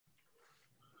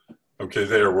Okay,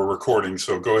 we're recording,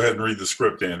 so go ahead and read the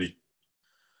script, Andy.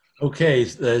 Okay,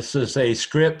 this is a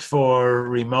script for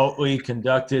remotely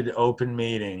conducted open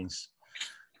meetings.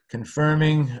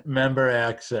 Confirming member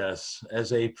access.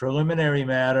 As a preliminary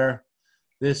matter,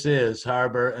 this is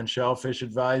Harbor and Shellfish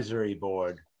Advisory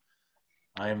Board.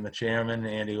 I am the chairman,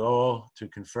 Andy Lowell, to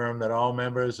confirm that all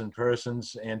members and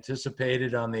persons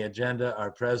anticipated on the agenda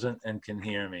are present and can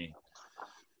hear me.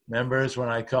 Members, when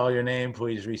I call your name,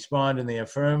 please respond in the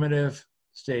affirmative.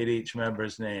 State each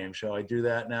member's name. Shall I do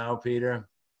that now, Peter?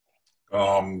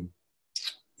 Or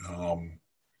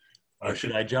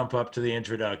should I jump up to the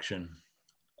introduction?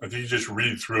 I think you just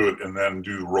read through it and then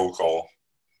do the roll call.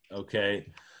 Okay.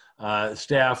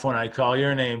 Staff, when I call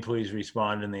your name, please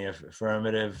respond in the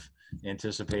affirmative.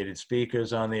 Anticipated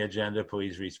speakers on the agenda,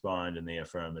 please respond in the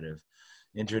affirmative.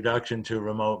 Introduction to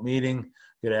remote meeting.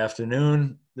 Good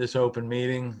afternoon. This open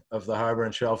meeting of the Harbor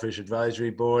and Shellfish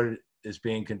Advisory Board is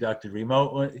being conducted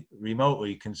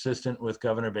remotely consistent with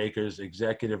Governor Baker's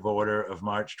executive order of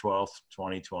March 12th,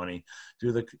 2020,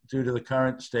 due to the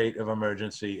current state of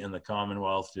emergency in the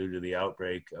Commonwealth due to the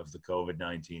outbreak of the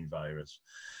COVID-19 virus.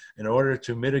 In order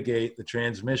to mitigate the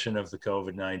transmission of the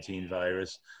COVID-19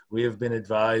 virus, we have been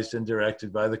advised and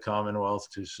directed by the Commonwealth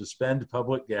to suspend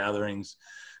public gatherings,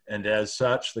 and as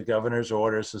such, the governor's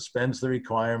order suspends the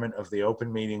requirement of the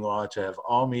open meeting law to have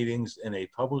all meetings in a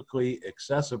publicly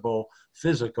accessible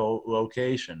physical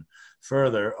location.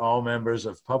 Further, all members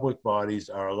of public bodies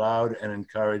are allowed and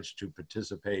encouraged to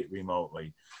participate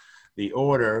remotely. The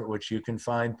order, which you can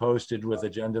find posted with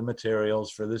agenda materials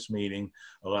for this meeting,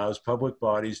 allows public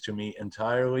bodies to meet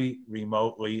entirely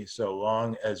remotely so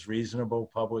long as reasonable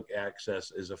public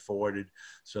access is afforded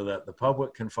so that the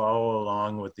public can follow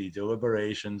along with the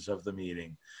deliberations of the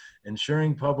meeting.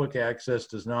 Ensuring public access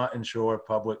does not ensure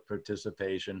public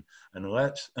participation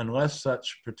unless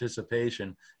such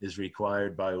participation is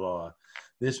required by law.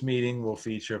 This meeting will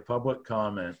feature public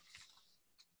comment.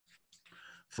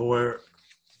 For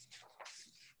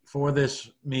this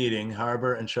meeting,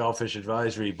 Harbor and Shellfish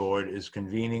Advisory Board is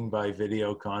convening by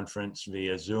video conference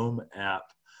via Zoom app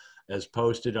as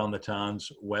posted on the town's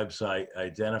website,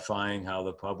 identifying how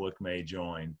the public may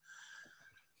join.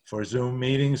 For Zoom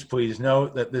meetings, please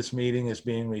note that this meeting is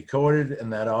being recorded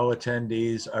and that all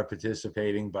attendees are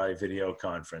participating by video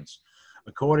conference.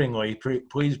 Accordingly,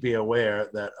 please be aware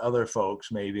that other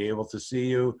folks may be able to see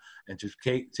you and to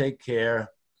take care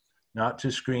not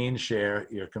to screen share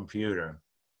your computer.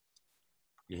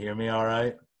 You hear me all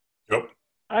right? Yep.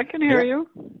 I can hear you.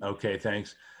 Okay,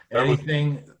 thanks.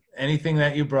 Anything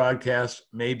that you broadcast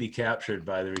may be captured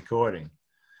by the recording.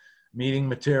 Meeting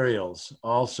materials.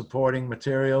 All supporting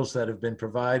materials that have been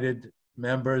provided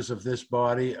members of this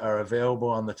body are available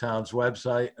on the town's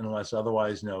website unless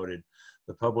otherwise noted.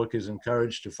 The public is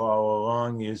encouraged to follow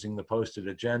along using the posted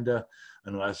agenda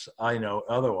unless I note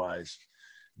otherwise.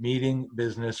 Meeting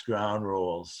business ground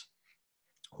rules.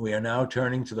 We are now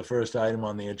turning to the first item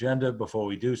on the agenda. Before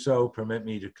we do so, permit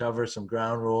me to cover some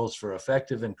ground rules for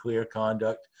effective and clear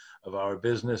conduct of our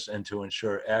business and to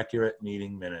ensure accurate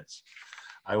meeting minutes.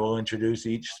 I will introduce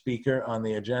each speaker on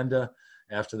the agenda.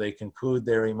 After they conclude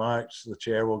their remarks, the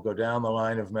chair will go down the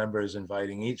line of members,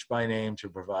 inviting each by name to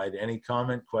provide any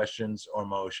comment, questions, or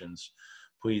motions.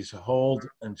 Please hold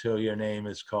until your name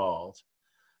is called.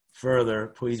 Further,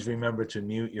 please remember to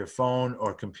mute your phone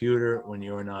or computer when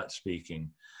you are not speaking.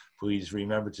 Please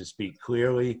remember to speak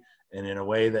clearly and in a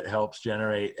way that helps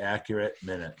generate accurate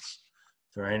minutes.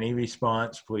 For any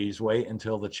response, please wait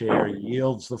until the chair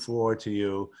yields the floor to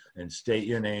you and state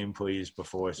your name, please,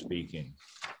 before speaking.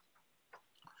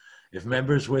 If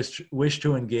members wish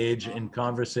to engage in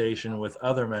conversation with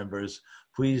other members,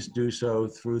 please do so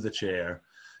through the chair,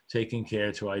 taking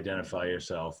care to identify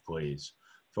yourself, please.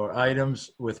 For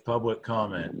items with public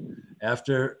comment,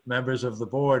 after members of the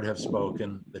board have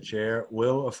spoken, the chair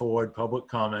will afford public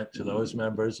comment to those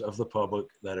members of the public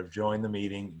that have joined the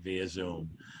meeting via Zoom.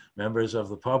 Members of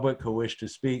the public who wish to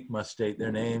speak must state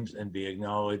their names and be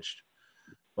acknowledged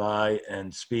by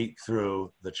and speak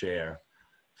through the chair.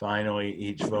 Finally,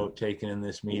 each vote taken in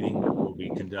this meeting will be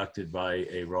conducted by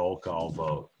a roll call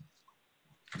vote.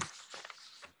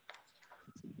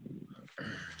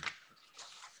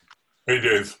 Hey,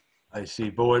 Dave. I see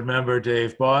board member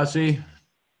Dave Bossy.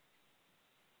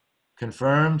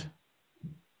 Confirmed?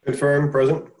 Confirmed,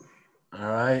 present. All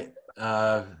right.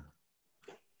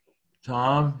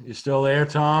 Tom, you still there,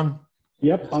 Tom?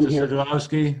 Yep, I'm here. Mr.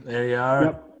 Sadlowski, there you are.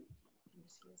 Yep.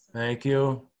 Thank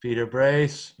you. Peter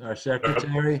Brace, our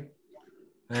secretary.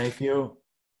 Thank you.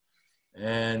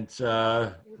 And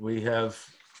we have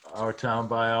our town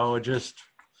biologist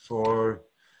for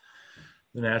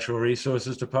The Natural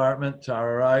Resources Department,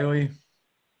 Tara Riley.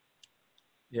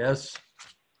 Yes.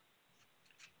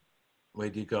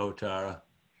 Where'd you go, Tara?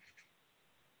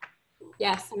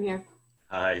 Yes, I'm here.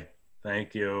 Hi,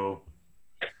 thank you.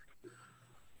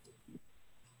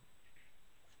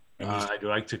 I'd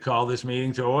like to call this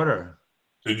meeting to order.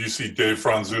 Did you see Dave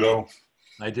Franzuto?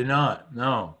 I did not,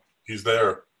 no. He's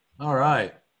there. All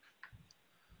right.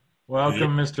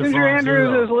 Welcome, Mr. Ginger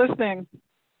Andrews is Franzuto. listening.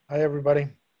 Hi, everybody.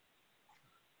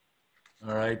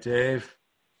 All right, Dave.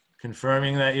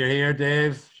 Confirming that you're here,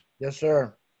 Dave. Yes,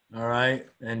 sir. All right.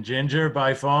 And Ginger,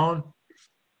 by phone?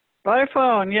 By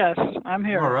phone, yes, I'm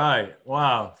here. All right.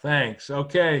 Wow. Thanks.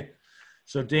 Okay.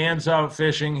 So Dan's out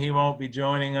fishing. He won't be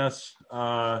joining us.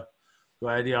 Glad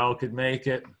y'all could make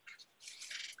it.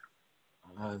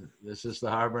 This is the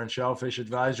Harbor and Shellfish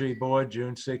Advisory Board,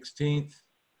 June 16th.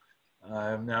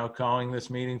 I'm now calling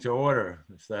this meeting to order.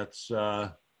 If that's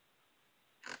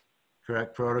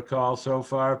correct protocol so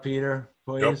far, Peter,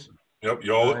 please. Yep.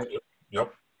 Y'all. Right.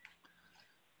 Yep.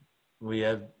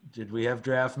 Did we have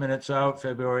draft minutes out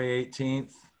February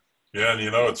 18th? Yeah, and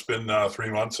it's been 3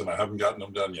 months and I haven't gotten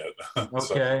them done yet.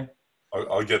 Okay. So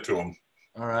I'll get to them.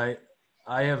 All right.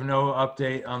 I have no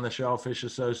update on the Shellfish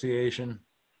Association.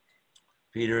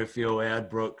 Peter, if you'll add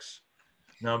Brooke's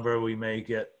number, we may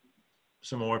get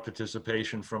some more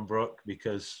participation from Brooke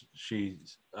because she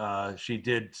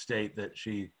did state that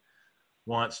she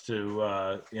wants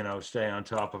to stay on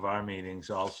top of our meetings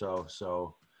also.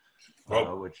 So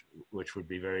which would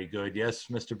be very good. Yes,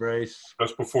 Mr. Brace.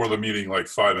 Just before the meeting, like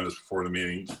 5 minutes before the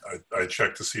meeting, I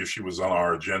checked to see if she was on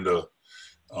our agenda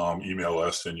email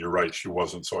list, and you're right, she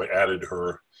wasn't. So I added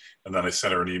her, and then I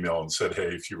sent her an email and said, hey,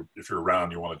 if you're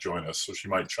around, you want to join us. So she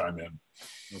might chime in.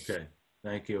 Okay.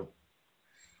 Thank you.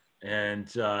 And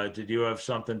did you have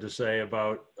something to say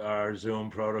about our Zoom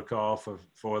protocol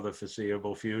for the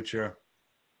foreseeable future?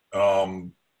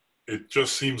 It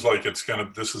just seems like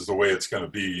this is the way it's going to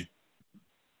be.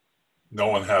 No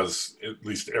one has, at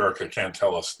least Erica can't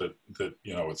tell us that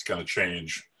it's going to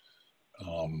change.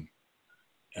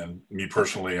 And me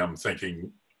personally, I'm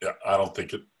thinking, I don't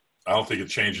think it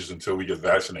changes until we get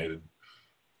vaccinated.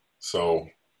 So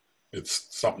it's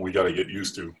something we got to get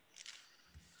used to.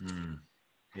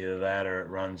 Either that or it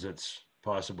runs its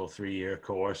possible 3-year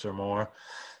course or more.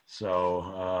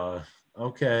 So,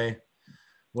 okay.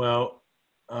 Well,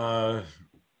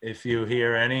 if you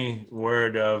hear any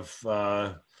word of,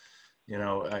 I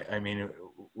mean,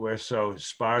 we're so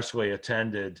sparsely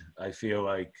attended. I feel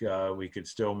like we could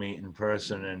still meet in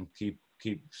person and keep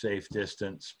safe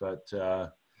distance, but I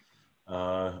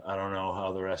don't know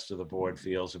how the rest of the board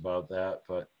feels about that,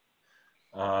 but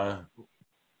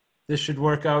this should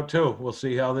work out too. We'll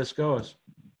see how this goes.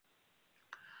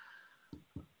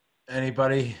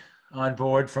 Anybody on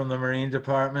board from the Marine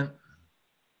Department?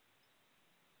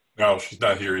 No, she's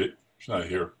not here yet. She's not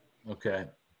here. Okay.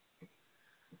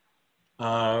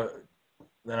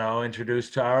 Then I'll introduce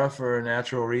Tara for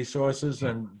Natural Resources.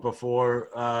 And before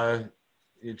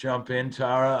you jump in,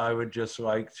 Tara, I would just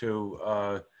like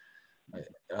to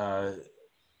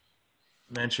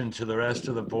mention to the rest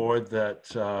of the board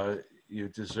that you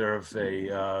deserve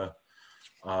to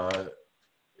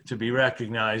be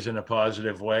recognized in a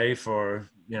positive way for,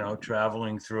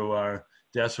 traveling through our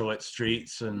desolate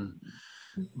streets in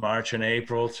March and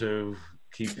April to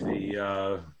keep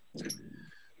the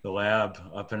lab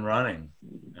up and running.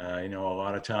 A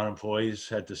lot of town employees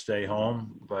had to stay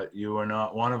home, but you were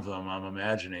not one of them, I'm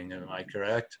imagining. Am I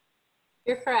correct?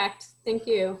 You're correct. Thank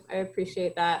you. I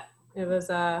appreciate that.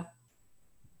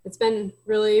 It's been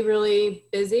really, really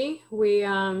busy. We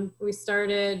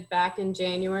started back in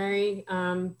January,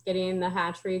 getting the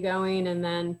hatchery going, and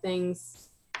then things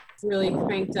really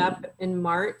cranked up in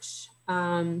March.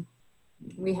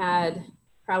 We had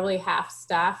probably half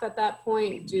staff at that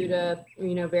point due to,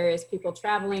 various people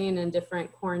traveling and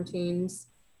different quarantines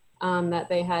that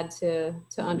they had to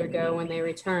undergo when they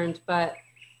returned. But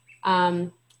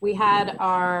we had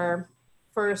our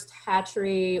first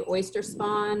hatchery oyster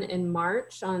spawn in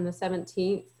March on the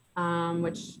 17th,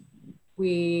 which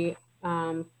we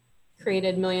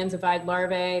created millions of eyed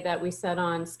larvae that we set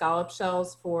on scallop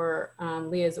shells for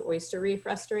Leah's oyster reef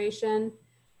restoration.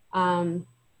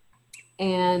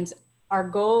 And our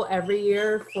goal every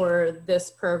year for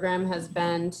this program has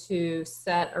been to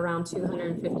set around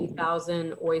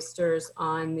 250,000 oysters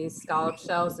on these scallop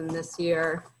shells. And this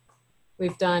year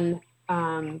we've done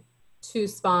 2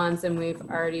 spawns and we've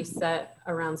already set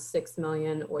around 6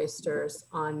 million oysters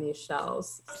on these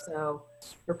shells. So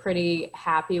we're pretty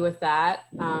happy with that.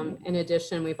 In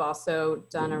addition, we've also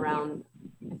done around,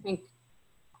 I think,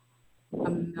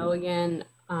 1 million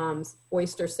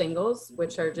oyster singles,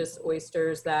 which are just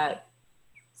oysters that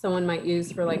someone might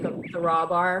use for like the raw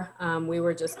bar. We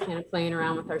were just kind of playing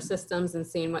around with our systems and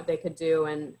seeing what they could do,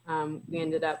 and we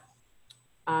ended up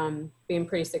being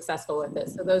pretty successful with it.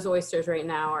 So those oysters right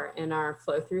now are in our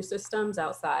flow-through systems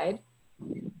outside.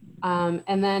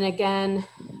 And then again,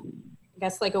 I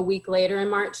guess like a week later in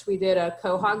March, we did a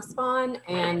quahog spawn,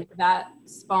 and that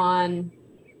spawn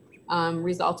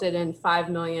resulted in 5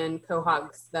 million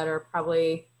quahogs that are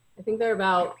probably, I think they're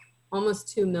about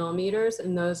almost 2 millimeters,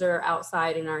 and those are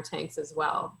outside in our tanks as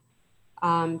well.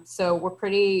 So we're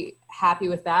pretty happy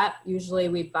with that. Usually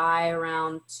we buy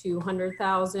around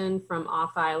 200,000 from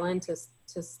off island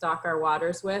to stock our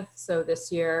waters with. So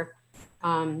this year,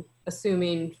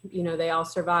 assuming, you know, they all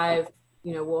survive,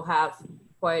 you know, we'll have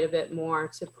quite a bit more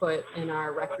to put in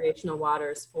our recreational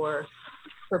waters for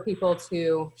people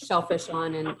to shellfish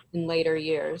on in later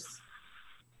years.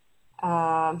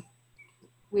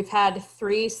 We've had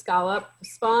 3 scallop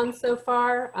spawns so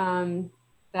far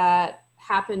that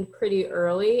happened pretty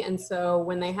early. And so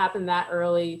when they happen that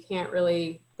early, you can't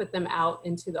really put them out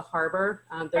into the harbor.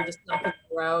 They're just not going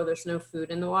to grow. There's no food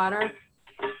in the water.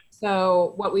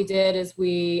 So what we did is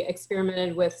we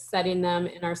experimented with setting them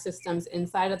in our systems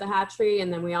inside of the hatchery.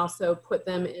 And then we also put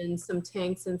them in some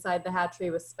tanks inside the hatchery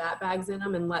with spat bags in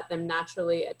them and let them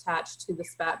naturally attach to the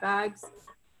spat bags.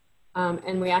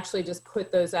 And we actually just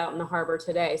put those out in the harbor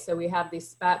today. So we have these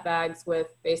spat bags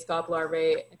with bay scallop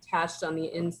larvae attached on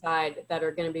the inside that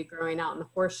are going to be growing out in the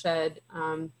horse shed.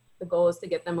 The goal is to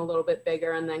get them a little bit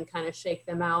bigger and then kind of shake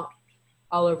them out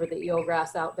all over the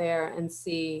eelgrass out there and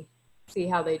see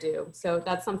how they do. So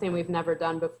that's something we've never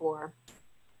done before.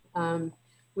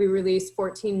 We released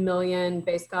 14 million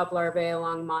bay scallop larvae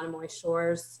along Monomoy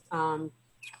shores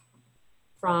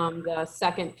from the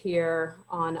second pier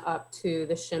on up to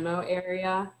the Shimo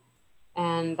area.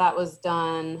 And that was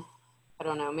done, I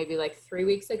don't know, maybe like 3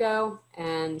 weeks ago.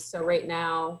 And so right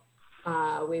now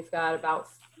we've got about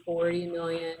 40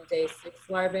 million day 6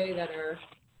 larvae that are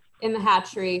in the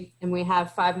hatchery, and we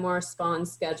have 5 more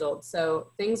spawns scheduled. So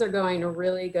things are going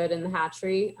really good in the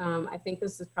hatchery. I think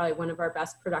this is probably one of our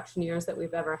best production years that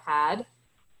we've ever had.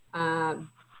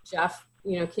 Jeff,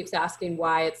 you know, keeps asking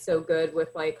why it's so good with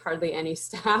like hardly any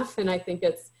staff. And I think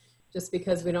it's just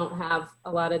because we don't have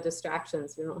a lot of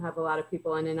distractions. We don't have a lot of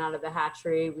people in and out of the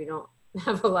hatchery. We don't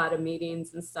have a lot of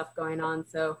meetings and stuff going on.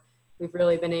 So we've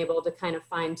really been able to kind of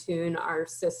fine tune our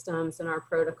systems and our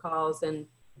protocols and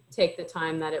take the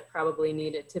time that it probably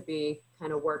needed to be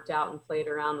kind of worked out and played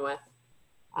around with.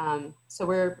 So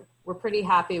we're pretty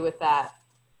happy with that.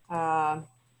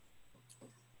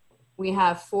 We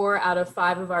have 4 out of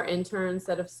 5 of our interns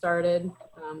that have started.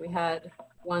 We had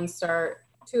 1 start,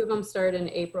 2 of them started in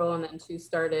April, and then 2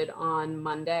 started on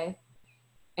Monday.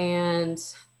 And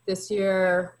this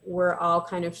year, we're all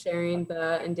kind of sharing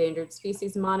the endangered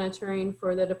species monitoring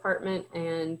for the department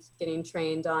and getting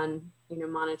trained on, you know,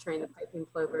 monitoring the piping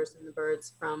plovers and the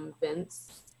birds from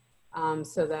Vince,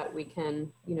 so that we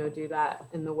can, you know, do that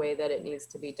in the way that it needs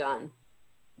to be done.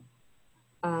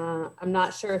 I'm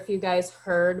not sure if you guys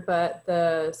heard, but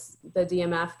the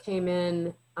DMF came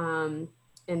in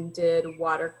and did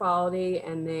water quality,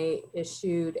 and they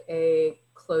issued a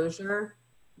closure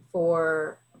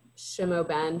for Shimo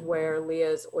Bend, where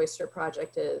Leah's oyster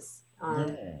project is.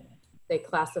 They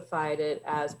classified it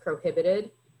as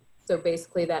prohibited. So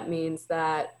basically that means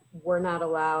that we're not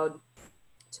allowed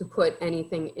to put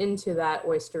anything into that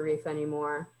oyster reef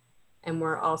anymore. And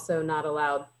we're also not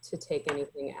allowed to take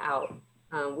anything out.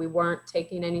 We weren't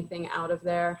taking anything out of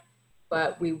there,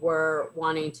 but we were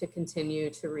wanting to continue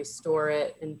to restore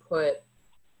it and put,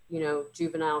 you know,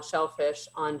 juvenile shellfish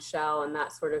on shell and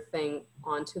that sort of thing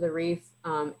onto the reef.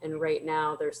 And right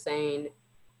now they're saying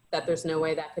that there's no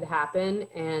way that could happen,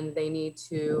 and they need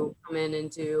to come in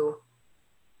and do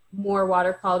more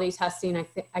water quality testing.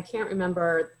 I can't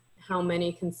remember how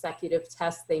many consecutive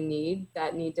tests they need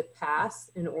to pass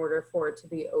in order for it to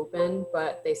be open,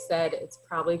 but they said it's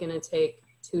probably going to take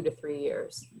 2 to 3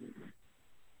 years.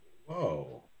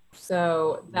 Whoa.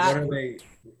 So that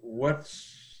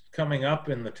what's coming up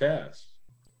in the test?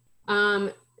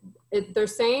 They're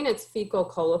saying it's fecal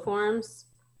coliforms.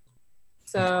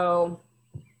 So,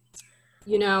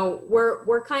 you know,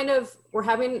 we're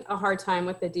having a hard time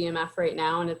with the DMF right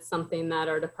now, and it's something that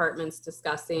our department's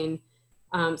discussing.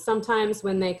 Sometimes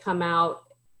when they come out,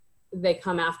 they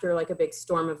come after like a big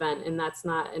storm event, and that's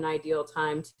not an ideal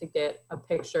time to get a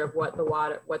picture of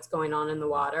what's going on in the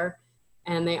water.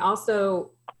 And they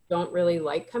also don't really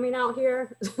like coming out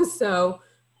here. So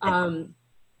to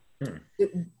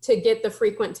get the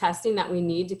frequent testing that we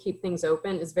need to keep things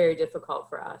open is very difficult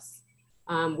for us.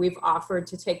 We've offered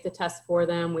to take the test for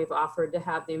them. We've offered to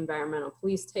have the environmental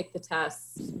police take the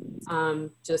tests,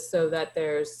 just so that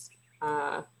there's,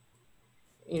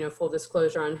 full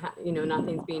disclosure on,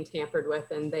 nothing's being tampered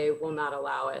with, and they will not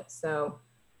allow it. So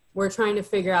we're trying to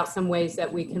figure out some ways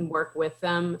that we can work with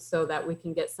them so that we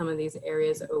can get some of these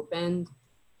areas opened.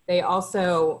 They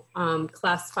also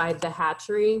classified the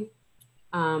hatchery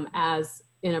as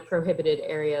in a prohibited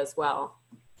area as well.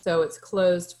 So it's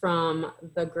closed from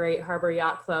the Great Harbor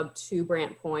Yacht Club to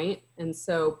Brant Point. And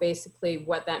so basically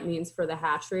what that means for the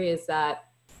hatchery is that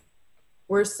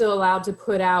we're still allowed to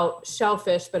put out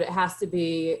shellfish, but it has to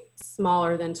be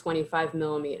smaller than 25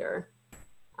 millimeter.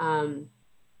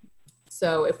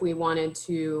 So if we wanted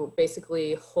to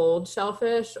basically hold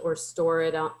shellfish or store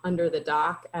it under the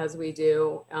dock as we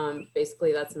do,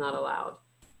 basically that's not allowed.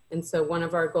 And so one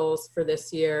of our goals for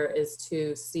this year is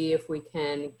to see if we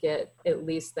can get at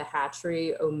least the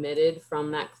hatchery omitted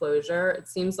from that closure. It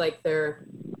seems like they're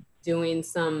doing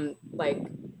some like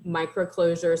micro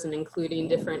closures and including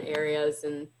different areas.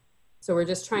 And so we're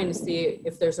just trying to see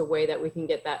if there's a way that we can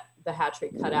get the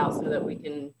hatchery cut out so that we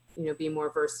can, be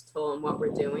more versatile in what we're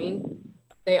doing.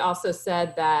 They also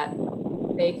said that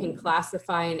they can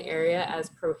classify an area as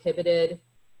prohibited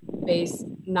based,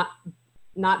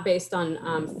 not based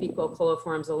on fecal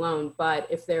coliforms alone, but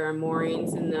if there are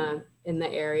moorings in the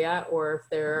area, or if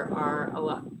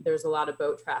there's a lot of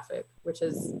boat traffic, which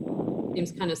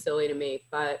seems kind of silly to me.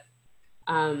 But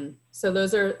so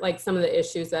those are like some of the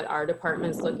issues that our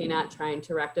department's looking at, trying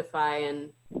to rectify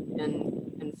and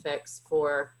fix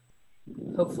for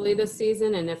hopefully this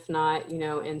season, and if not,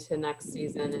 into next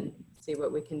season, and see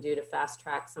what we can do to fast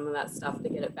track some of that stuff to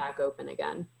get it back open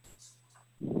again.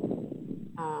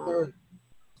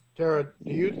 Tara,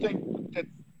 do you think that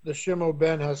the Shimo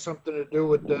Bend has something to do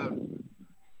with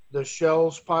the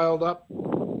shells piled up?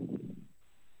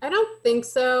 I don't think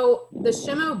so. The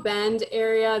Shimo Bend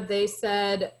area, they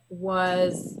said,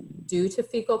 was due to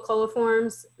fecal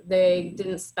coliforms. They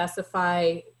didn't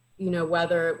specify,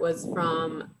 whether it was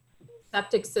from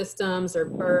septic systems or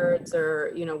birds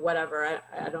or, whatever.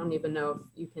 I don't even know if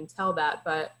you can tell that,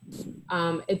 but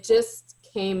it just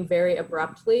came very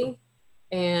abruptly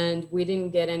and we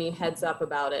didn't get any heads up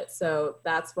about it. So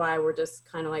that's why we're just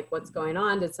kind of like, what's going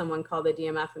on? Did someone call the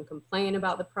DMF and complain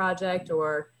about the project,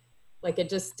 or like, it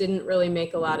just didn't really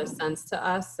make a lot of sense to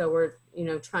us. So we're,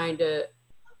 trying to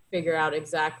figure out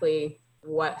exactly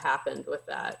what happened with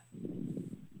that.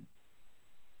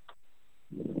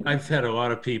 I've had a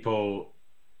lot of people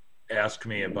ask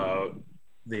me about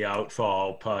the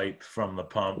outfall pipe from the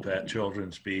pump at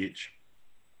Children's Beach.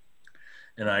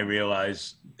 And I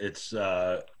realize it's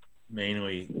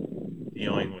mainly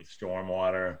dealing with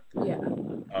stormwater. Yeah.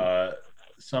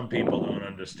 Some people don't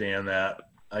understand that.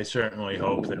 I certainly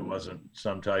hope that it wasn't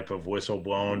some type of whistle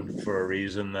blown for a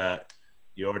reason that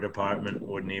your department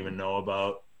wouldn't even know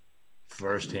about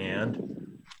firsthand.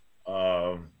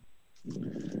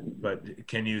 But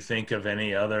can you think of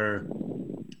any other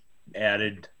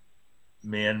added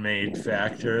man-made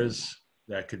factors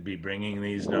that could be bringing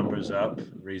these numbers up,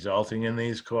 resulting in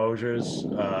these closures,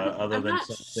 other I'm than not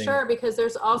something? sure, because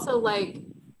there's also like,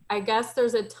 I guess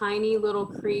there's a tiny little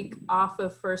creek off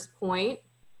of First Point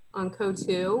on Co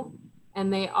 2,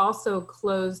 and they also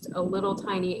closed a little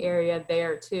tiny area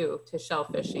there too to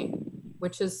shellfishing,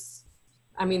 which is,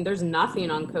 there's nothing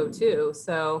on Co 2,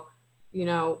 so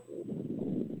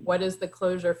what is the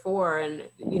closure for? And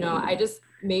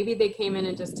maybe they came in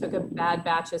and just took a bad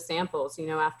batch of samples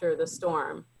after the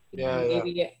storm.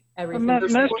 Maybe everything.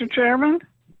 Mr. Chairman?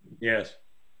 Yes.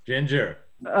 Ginger.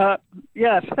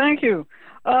 Yes, thank you.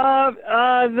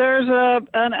 There's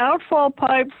an outfall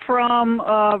pipe from,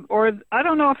 or I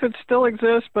don't know if it still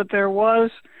exists, but there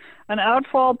was an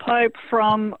outfall pipe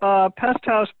from Pest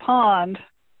House Pond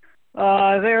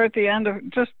there at the end of,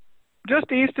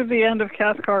 just east of the end of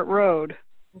Cathcart Road.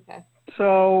 Okay.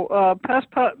 So Pest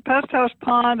House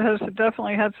Pond has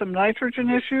definitely had some nitrogen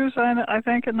issues, I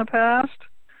think, in the past.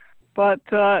 But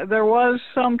there was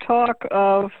some talk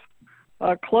of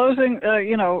closing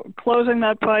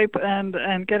that pipe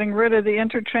and getting rid of the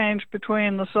interchange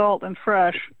between the salt and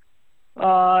fresh.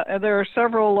 And there are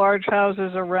several large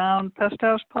houses around Pest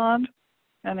House Pond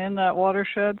and in that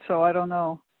watershed, so I don't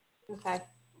know. Okay.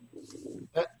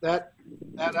 That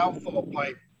outfall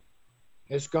pipe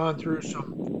has gone through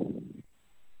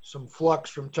some flux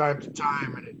from time to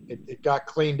time, and it got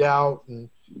cleaned out and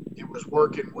it was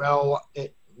working well.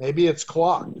 Maybe it's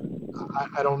clogged.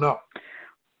 I don't know,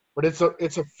 but it's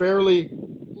a fairly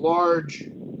large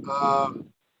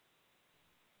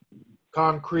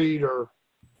concrete or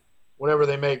whatever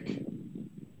they make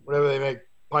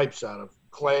pipes out of.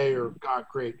 clay or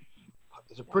concrete.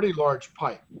 It's a pretty large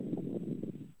pipe,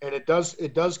 and it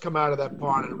does come out of that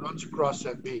pond and it runs across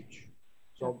that beach.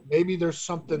 So maybe there's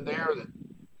something there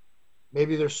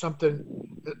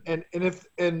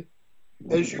and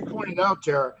as you pointed out,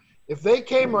 Tara, if they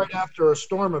came right after a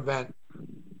storm event,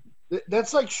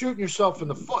 that's like shooting yourself in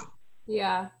the foot.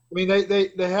 Yeah. I mean,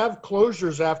 they have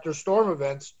closures after storm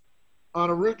events on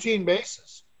a routine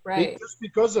basis, Right. just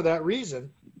because of that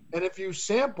reason. And if you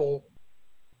sample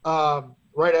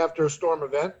right after a storm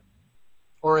event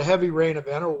or a heavy rain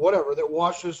event or whatever that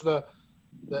washes the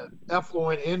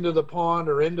effluent into the pond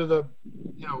or into the,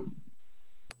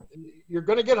 you're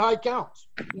going to get high counts.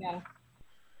 Yeah.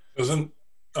 Doesn't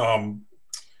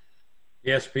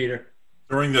Yes, Peter.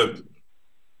 during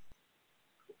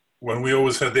when we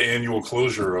always had the annual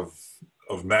closure of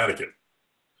Matticat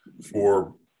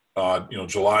for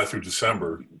July through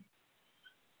December,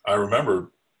 I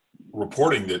remember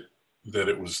reporting that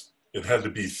it had to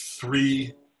be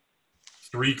three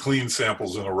clean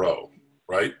samples in a row,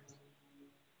 right?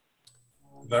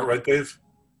 Isn't that right, Dave?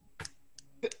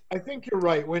 I think you're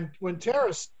right. When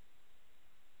Tara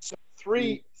said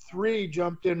three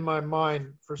jumped in my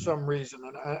mind for some reason,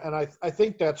 and I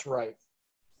think that's right.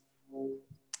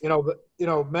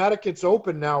 Matticat's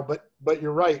open now, but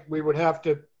you're right. We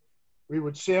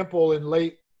would sample in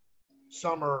late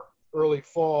summer, early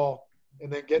fall,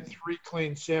 and then get 3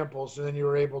 clean samples, and then you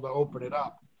were able to open it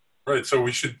up. Right. So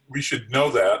we should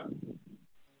know that.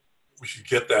 We should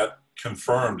get that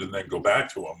confirmed and then go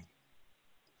back to them.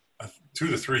 2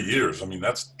 to 3 years. I mean,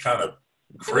 that's kind of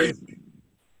crazy.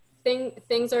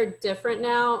 Things are different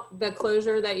now. The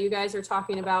closure that you guys are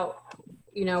talking about,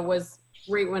 was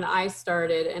right when I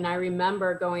started. And I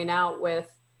remember going out with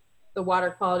the water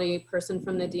quality person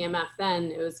from the DMF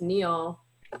then, it was Neil.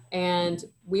 And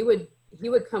he would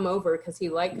come over because he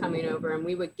liked coming over, and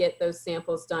we would get those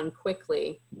samples done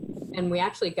quickly. And we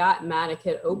actually got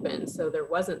Matticat open, so there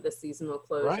wasn't the seasonal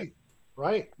closure.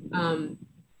 Right.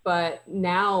 But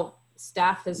now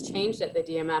staff has changed at the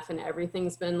DMF, and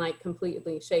everything's been like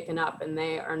completely shaken up, and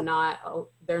they're not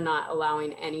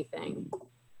allowing anything.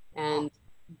 And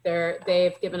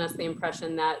they've given us the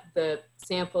impression that the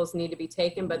samples need to be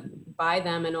taken, but by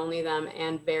them and only them,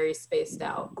 and very spaced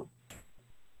out.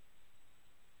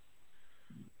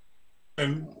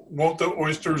 And won't the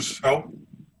oysters help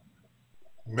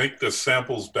make the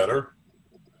samples better?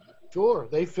 Sure.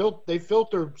 They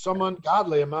filter some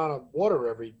ungodly amount of water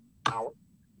every hour.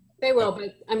 They will,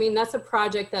 but I mean, that's a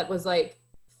project that was like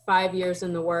 5 years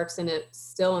in the works, and it's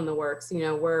still in the works.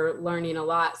 We're learning a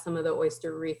lot. Some of the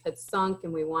oyster reef had sunk,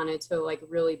 and we wanted to like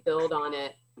really build on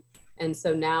it. And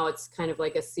so now it's kind of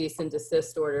like a cease and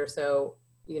desist order. So,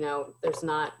 there's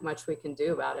not much we can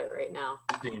do about it right now.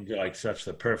 Seems like such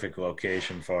the perfect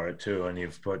location for it too, and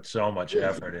you've put so much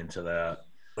effort into that.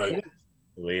 Right.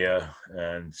 Leah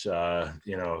and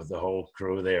the whole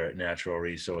crew there at Natural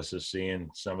Resources, seeing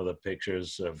some of the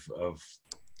pictures of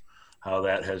how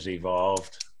that has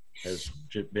evolved has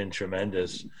been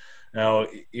tremendous. Now,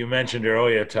 you mentioned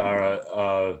earlier,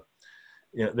 Tara,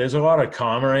 there's a lot of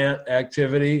cormorant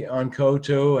activity on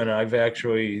Coatue, and I've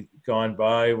actually gone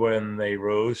by when they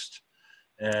roost,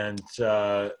 and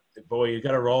boy, you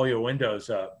got to roll your windows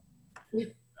up.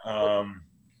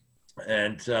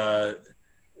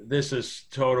 This is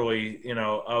totally,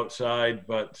 outside,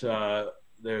 but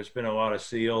there's been a lot of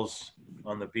seals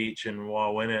on the beach in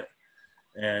Wauwinet,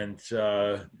 and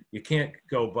you can't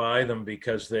go by them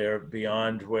because they're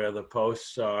beyond where the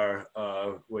posts are,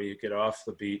 where you get off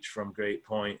the beach from Great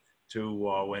Point to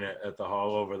Wauwinet at the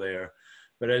hall over there.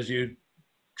 But as you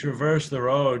traverse the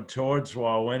road towards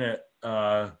Wauwinet,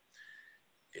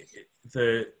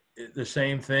 the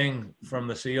same thing from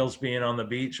the seals being on the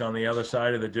beach on the other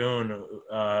side of the dune,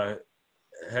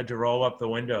 had to roll up the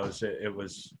windows. It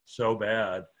was so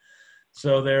bad.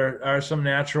 So there are some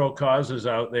natural causes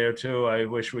out there too. I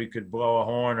wish we could blow a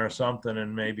horn or something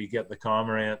and maybe get the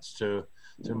cormorants to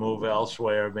move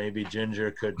elsewhere. Maybe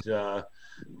Ginger could add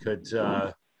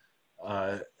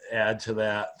to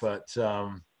that. But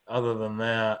other than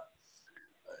that,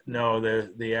 no,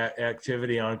 the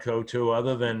activity on Coatue,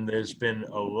 other than there's been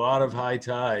a lot of high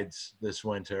tides this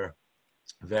winter,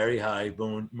 very high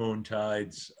moon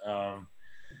tides.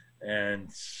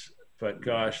 But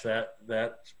gosh,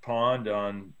 that pond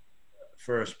on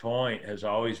First Point has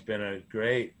always been a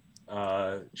great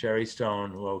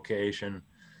cherrystone location.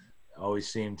 Always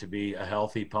seemed to be a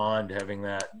healthy pond, having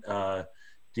that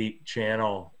deep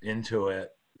channel into it.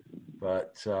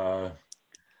 But I'm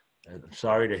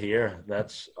sorry to hear.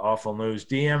 That's awful news.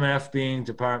 DMF being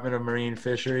Department of Marine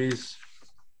Fisheries?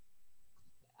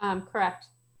 Correct.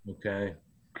 Okay.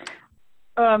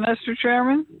 Mr.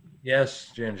 Chairman?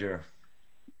 Yes, Ginger.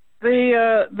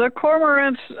 The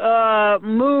cormorants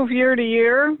move year to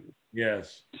year,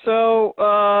 Yes. so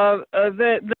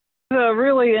there's a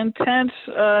really intense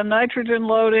nitrogen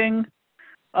loading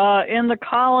in the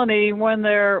colony when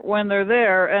they're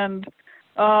there, and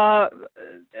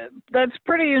that's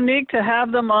pretty unique to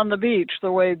have them on the beach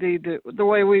the way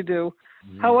we do.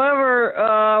 Mhm.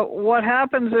 However, what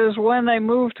happens is when they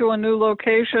move to a new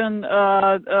location,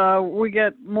 we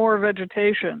get more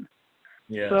vegetation.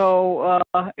 Yes. So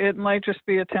it might just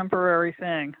be a temporary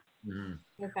thing. Mhm.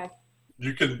 Okay.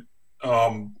 You can,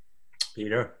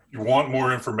 Peter? you want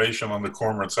more information on the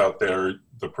cormorants out there,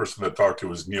 the person that talked to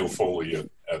was Neil Foley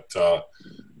at the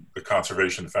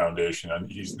Conservation Foundation, and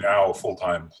he's now a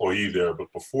full-time employee there.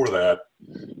 But before that,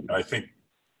 I think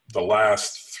the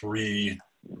last 3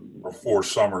 or 4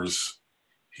 summers,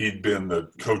 he'd been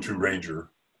the go-to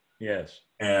ranger. Yes.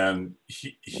 And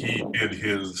he did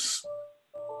his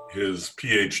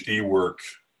PhD work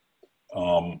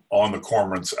on the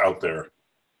cormorants out there.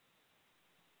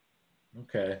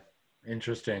 Okay.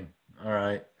 Interesting. All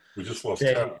right. We just lost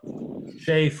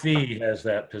Shay Fee has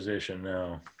that position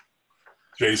now.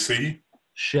 JC?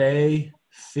 Shay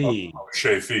Fee. Oh,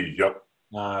 Shay Fee, yep.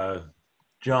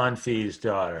 John Fee's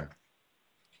daughter.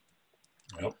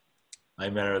 Yep. I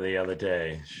met her the other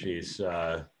day. She's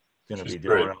going to be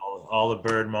great. doing all the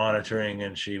bird monitoring,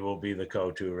 and she will be the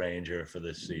go-to ranger for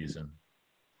this season.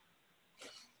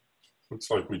 Looks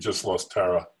like we just lost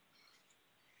Tara.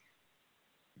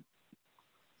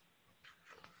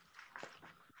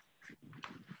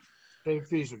 Dave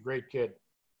Fee's a great kid.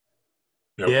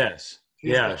 Yep. Yes. She's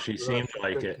Yeah, got she a seemed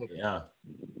like great it. kid. Yeah.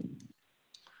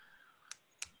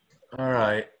 All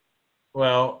right.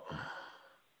 Well,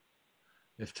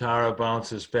 if Tara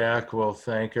bounces back, we'll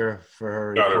thank her for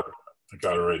her Got report. her. I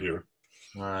got her right here.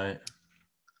 All right.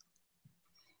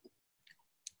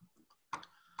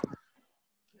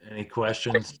 Any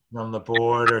questions from the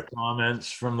board or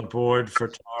comments from the board for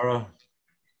Tara?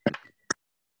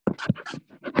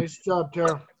 Nice job,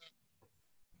 Tara.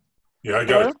 Yeah, I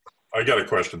got a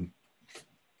question.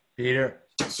 Peter?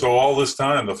 So all this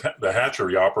time, the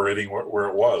hatchery operating where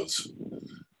it was,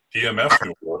 DMF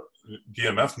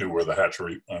knew where the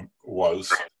hatchery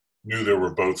was, knew there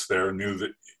were boats there, knew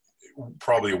that,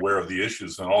 probably aware of the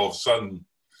issues, and all of a sudden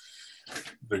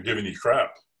they're giving you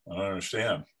crap. I don't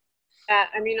understand.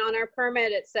 I mean, on our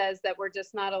permit, it says that we're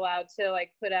just not allowed to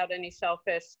like put out any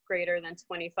shellfish greater than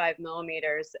 25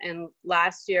 millimeters. And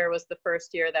last year was the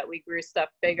first year that we grew stuff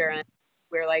bigger, and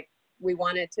we're like, we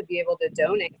wanted to be able to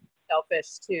donate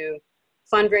shellfish to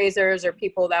fundraisers or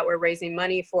people that were raising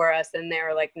money for us, and they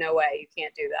were like, no way, you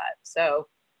can't do that. So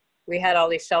we had all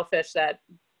these shellfish that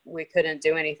we couldn't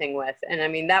do anything with. And I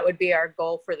mean, that would be our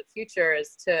goal for the future,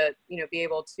 is to, you know, be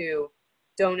able to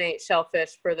donate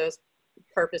shellfish for those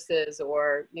purposes,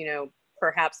 or, you know,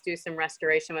 perhaps do some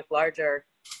restoration with larger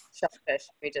shellfish.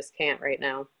 We just can't right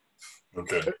now.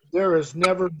 Okay. There has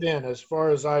never been, as far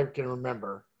as I can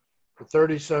remember, for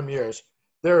 30 some years,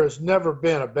 there has never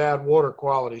been a bad water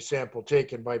quality sample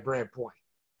taken by Brant Point.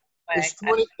 It's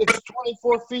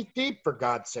 24 feet deep, for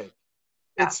God's sake.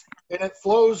 And it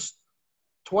flows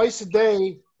twice a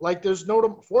day, like there's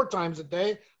no, 4 times a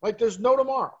day, like there's no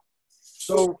tomorrow.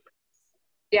 So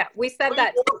yeah, we said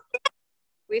that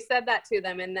to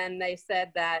them, and then they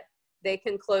said that they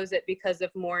can close it because of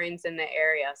moorings in the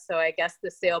area. So I guess the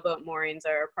sailboat moorings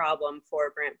are a problem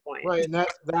for Brant Point. right, and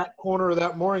that corner of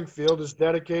that mooring field is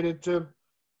dedicated to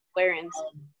Clarions.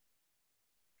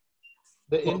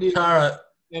 the Indian Tara,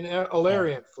 and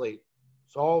Alarian fleet.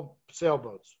 It's all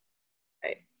sailboats.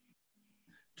 Right.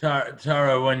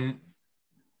 Tara,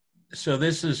 so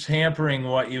this is hampering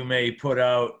what you may put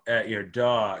out at your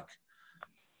dock.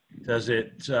 Does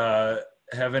it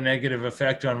have a negative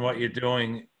effect on what you're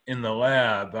doing in the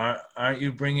lab? Aren't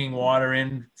you bringing water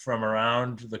in from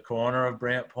around the corner of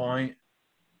Brant Point?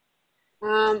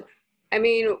 I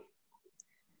mean,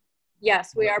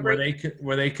 yes, we are.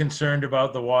 Were they concerned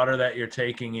about the water that you're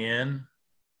taking in?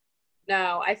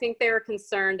 No, I think they were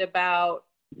concerned about,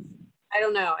 I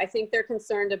don't know. I think they're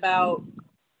concerned about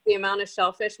the amount of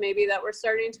shellfish maybe that we're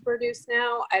starting to produce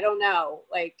now. I don't know.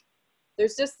 Like,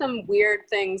 there's just some weird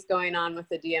things going on with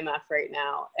the DMF right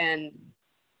now. And,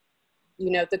 you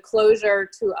know, the closure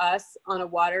to us on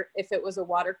if it was a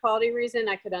water quality reason,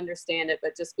 I could understand it.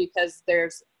 But just because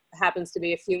there's happens to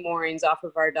be a few moorings off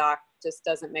of our dock just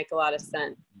doesn't make a lot of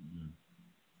sense.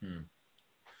 Mm-hmm.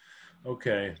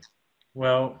 Okay.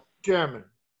 Well, Chairman.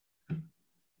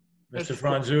 Mr.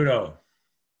 Franzuto.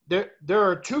 There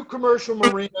are 2 commercial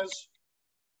marinas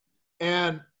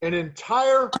and an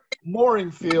entire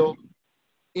mooring field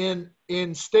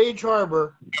in Stage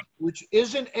Harbor, which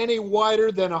isn't any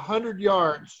wider than 100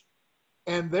 yards,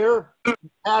 and their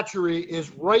hatchery is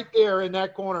right there in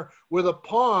that corner with a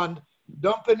pond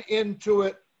dumping into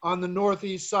it on the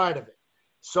northeast side of it.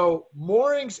 So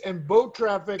moorings and boat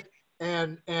traffic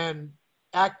and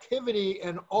activity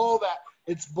and all that,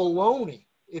 it's baloney.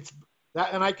 It's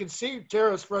that, and I can see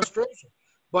Tara's frustration.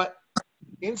 But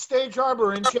in Stage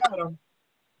Harbor in Chatham,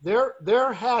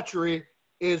 their hatchery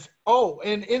is, oh,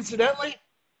 and incidentally,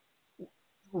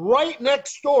 right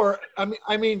next door,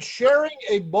 I mean, sharing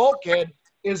a bulkhead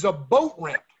is a boat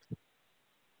ramp.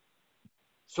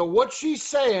 So what she's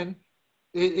saying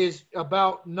is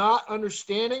about not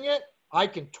understanding it. I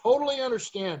can totally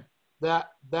understand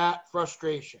that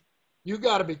frustration. You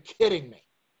got to be kidding me.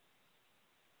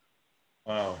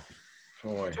 Wow.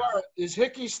 Boy. Tara, is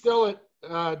Hickey still at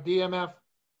DMF?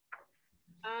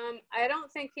 I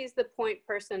don't think he's the point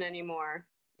person anymore.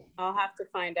 I'll have to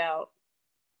find out.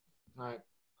 All right.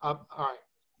 All right.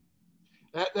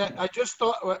 I just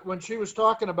thought when she was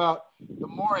talking about the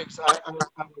moorings, I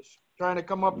was trying to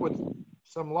come up with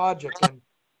some logic, and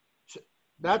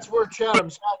that's where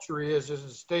Chatham's hatchery is in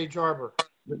Stage Harbor,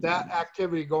 with that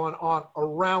activity going on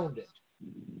around it.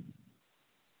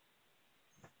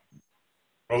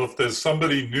 Well, if there's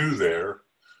somebody new there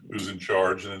who's in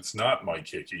charge and it's not Mike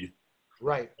Hickey,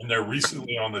 Right. and they're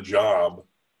recently on the job,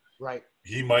 Right.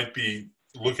 he might be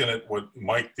looking at what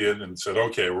Mike did and said,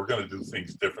 okay, we're going to do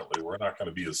things differently. We're not going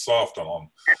to be as soft on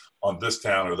this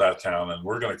town or that town, and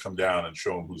we're going to come down and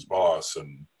show them who's boss.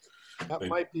 And That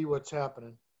might be what's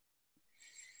happening.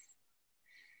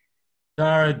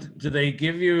 Tara, do they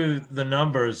give you the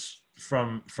numbers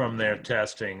from their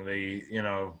testing,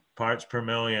 the, parts per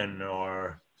million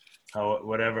or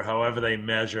however they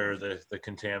measure the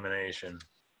contamination?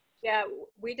 Yeah,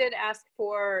 we did ask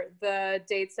for the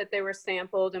dates that they were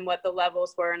sampled and what the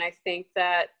levels were. And I think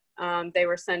that they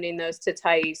were sending those to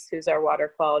Thais, who's our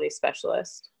water quality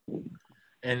specialist.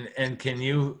 And can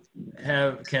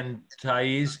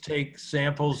Thais take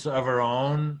samples of her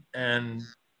own and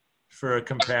for a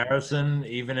comparison,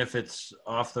 even if it's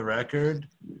off the record?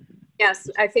 Yes,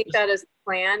 I think that is the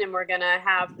plan. And we're going to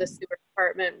have the sewer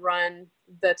department run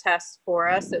the test for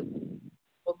us at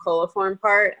the coliform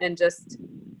part, and just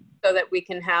so that we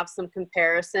can have some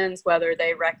comparisons, whether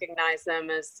they recognize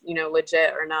them as,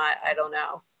 legit or not, I don't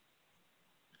know.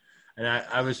 And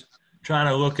I was trying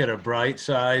to look at a bright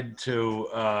side to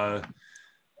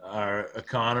our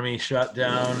economy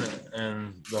shutdown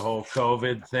and the whole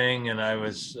COVID thing. And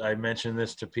I mentioned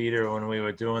this to Peter when we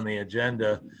were doing the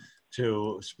agenda,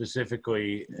 to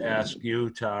specifically ask you,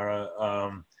 Tara,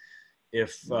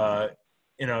 if,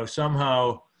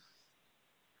 somehow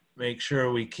make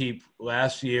sure we keep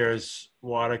last year's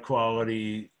water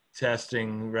quality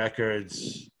testing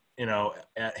records,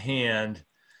 at hand,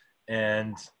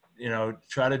 and,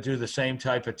 try to do the same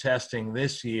type of testing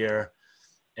this year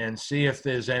and see if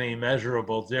there's any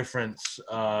measurable difference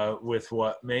with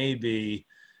what may be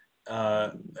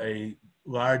a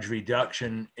large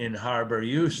reduction in harbor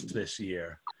use this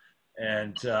year.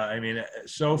 And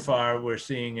so far we're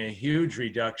seeing a huge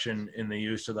reduction in the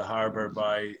use of the harbor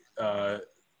by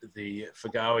the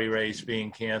Fagawi race being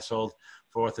canceled.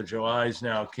 4th of July is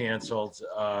now canceled.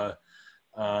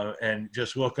 And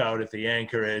just look out at the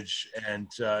anchorage, and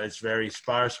it's very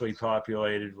sparsely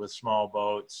populated with small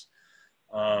boats.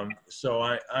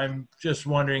 So I'm just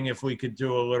wondering if we could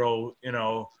do a little,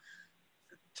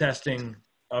 testing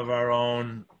of our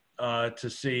own to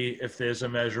see if there's a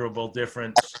measurable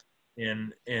difference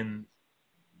in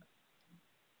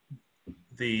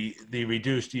the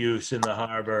reduced use in the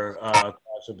harbor,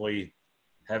 possibly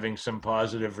having some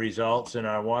positive results in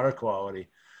our water quality.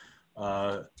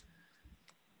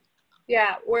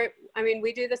 Yeah,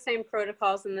 we do the same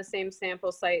protocols and the same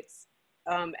sample sites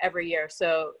every year,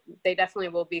 so they definitely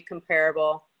will be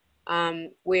comparable.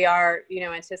 We are,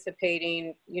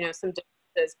 anticipating, some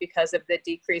differences because of the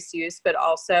decreased use, but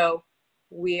also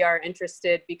we are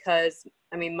interested because,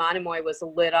 Monomoy was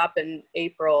lit up in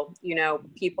April.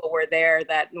 People were there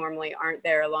that normally aren't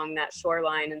there along that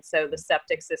shoreline, and so the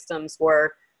septic systems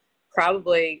were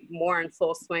probably more in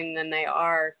full swing than they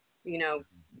are,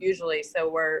 usually. So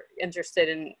we're interested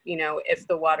in, if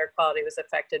the water quality was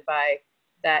affected by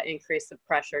that increase of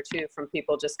pressure too, from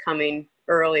people just coming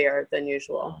earlier than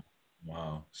usual.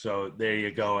 Wow. So there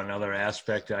you go. Another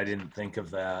aspect. I didn't think of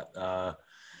that.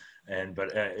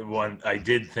 But one I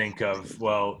did think of,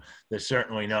 well, they're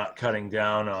certainly not cutting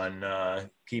down on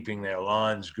keeping their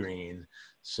lawns green.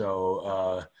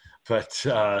 So,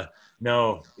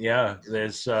 no, yeah,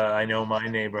 there's, I know my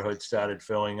neighborhood started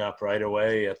filling up right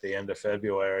away at the end of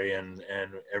February, and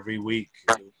every week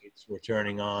we're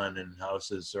turning on in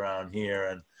houses around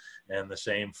here, and the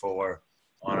same for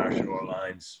on our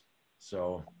shorelines.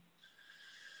 So,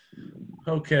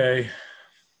 okay.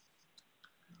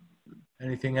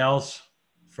 Anything else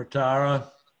for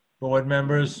Tara, board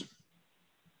members?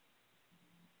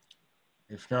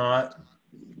 If not,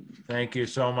 thank you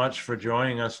so much for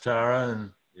joining us, Tara, and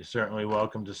you're certainly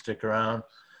welcome to stick around.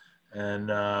 And,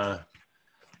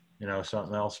 you know,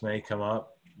 something else may come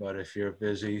up, but if you're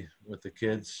busy with the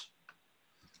kids,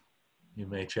 you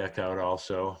may check out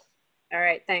also. All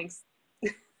right, thanks.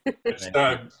 Next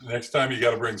time you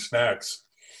got to bring snacks.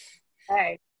 All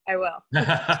right, I will.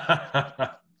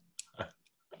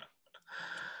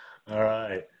 All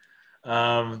right.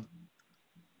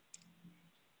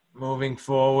 Moving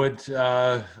forward,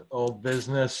 old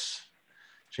business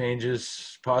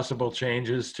changes, possible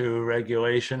changes to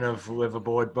regulation of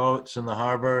liveaboard boats in the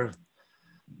harbor.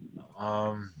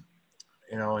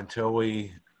 You know, until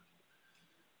we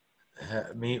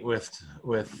meet with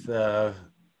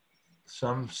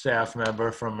some staff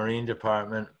member from Marine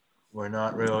Department, we're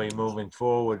not really moving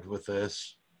forward with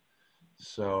this.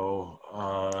 So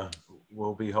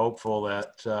we'll be hopeful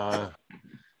that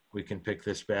we can pick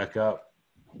this back up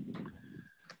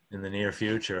in the near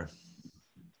future.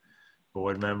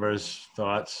 Board members,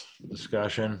 thoughts,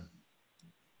 discussion?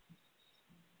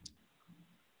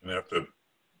 And have to.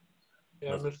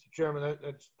 Yeah, Mr. Chairman,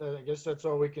 I guess that's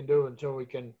all we can do until we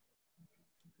can.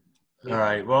 All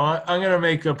right. Well, I'm going to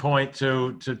make a point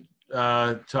to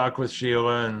talk with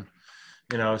Sheila and,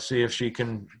 you know, see if she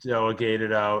can delegate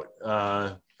it out.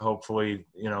 Hopefully,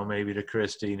 you know, maybe to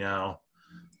Christy now,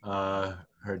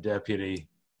 her deputy.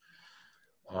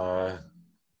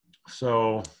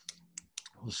 So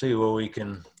we'll see where we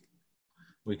can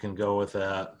go with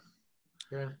that.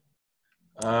 Yeah.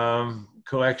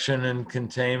 Collection and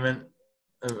containment,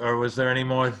 or was there any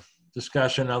more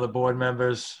discussion, other board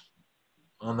members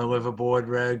on the liveaboard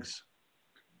regs?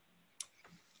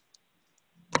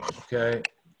 Okay.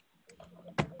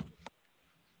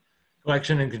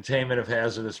 Collection and containment of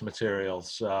hazardous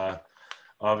materials.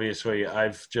 Obviously,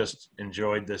 I've just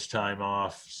enjoyed this time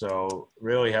off, so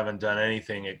really haven't done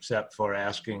anything except for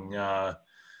asking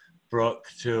Brooke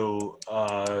to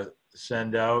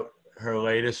send out her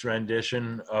latest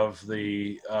rendition of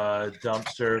the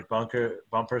dumpster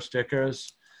bumper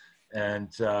stickers.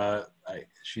 And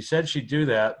she said she'd do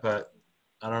that, but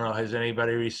I don't know, has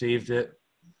anybody received it?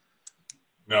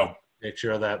 No.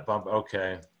 Picture of that bump,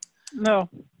 okay. No.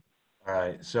 All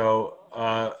right, so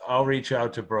I'll reach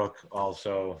out to Brooke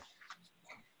also.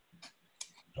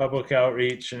 Public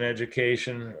outreach and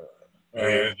education.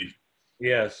 Hey, Andy.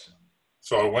 Yes.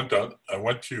 So I went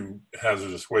to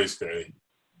Hazardous Waste Day.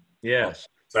 Yes.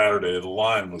 Saturday. The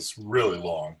line was really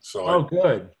long. So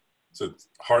good. It's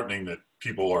heartening that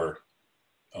people are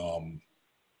holding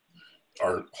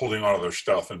on to their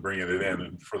stuff and bringing it in.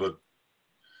 And for the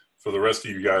rest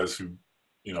of you guys who,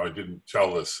 you know, I didn't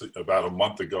tell this, about a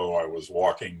month ago, I was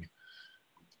walking.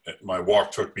 My walk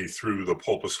took me through the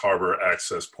Pulpus Harbor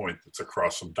access point that's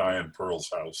across from Diane Pearl's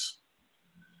house.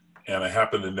 And I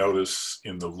happened to notice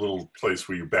in the little place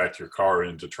where you back your car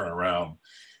in to turn around,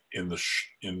 in the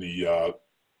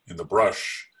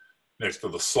brush next to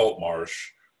the salt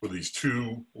marsh, were these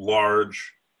two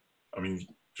large, I mean,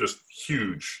 just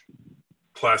huge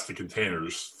plastic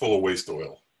containers full of waste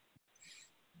oil,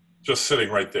 just sitting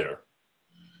right there.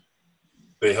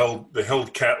 They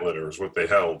held cat litter is what they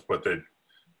held, but they,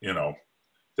 you know,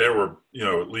 there were, you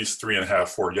know, at least 3.5,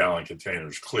 4 gallon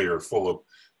containers clear, full of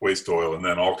waste oil, and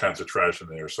then all kinds of trash in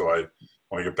there. So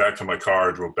when I get back to my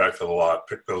car, I drove back to the lot,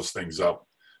 picked those things up,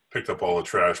 picked up all the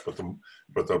trash, but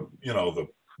the you know,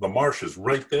 the marsh is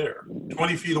right there,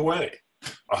 20 feet away.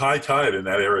 A high tide in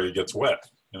that area gets wet,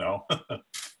 you know.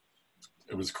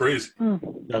 It was crazy.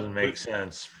 Doesn't make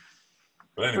sense.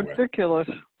 But anyway. Ridiculous.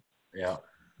 Yeah.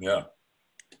 Yeah.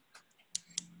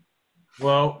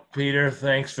 Well, Peter,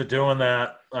 thanks for doing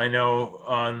that. I know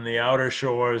on the outer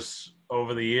shores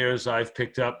over the years, I've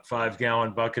picked up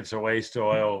 5-gallon buckets of waste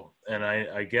oil, and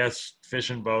I guess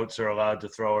fishing boats are allowed to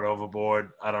throw it overboard.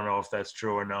 I don't know if that's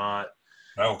true or not.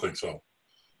 I don't think so.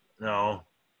 No,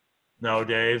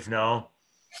 Dave, no.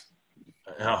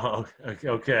 Oh,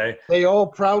 okay. They all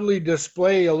proudly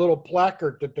display a little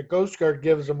placard that the Coast Guard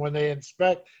gives them when they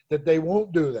inspect that they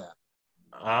won't do that.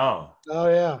 Oh. Oh,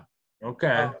 yeah.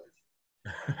 Okay.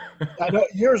 I know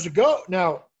years ago,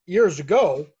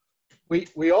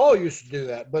 we all used to do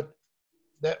that, but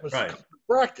that was right.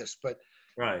 practice, but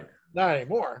right. not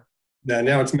anymore.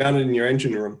 Now it's mounted in your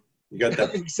engine room. You got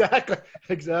that.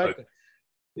 Exactly.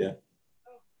 Yeah.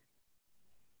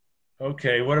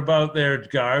 Okay, what about their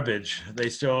garbage? Are they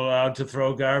still allowed to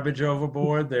throw garbage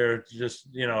overboard? They're just,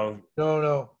 No,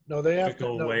 they have to,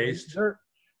 typical no, waste.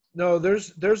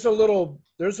 there's a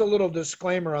little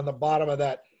disclaimer on the bottom of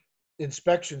that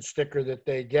inspection sticker that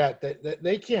they get that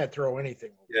they can't throw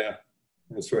anything. Yeah,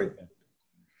 that's right.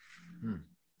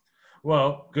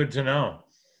 Well, good to know.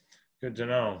 Good to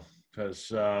know,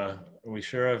 because we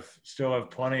still have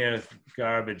plenty of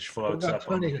garbage floats got up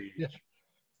on the plenty of- beach. yeah.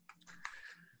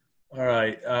 All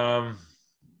right.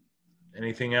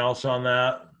 Anything else on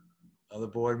that? Other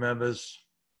board members?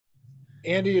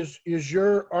 Andy, is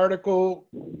your article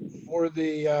for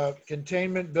the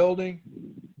containment building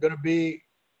going to be?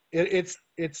 It's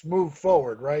moved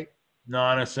forward, right?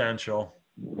 Non-essential.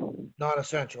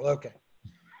 Non-essential. Okay.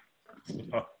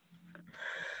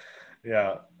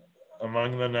 Yeah,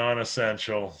 among the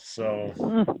non-essential.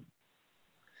 So,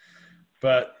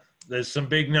 but there's some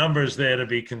big numbers there to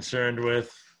be concerned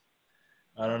with.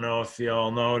 I don't know if you all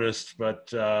noticed,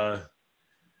 but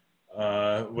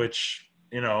which,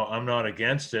 I'm not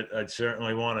against it. I'd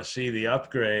certainly want to see the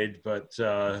upgrade, but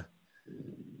the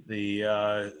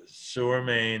sewer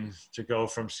main to go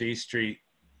from C Street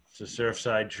to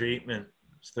Surfside treatment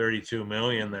is $32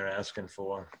 million they're asking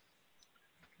for.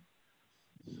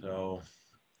 So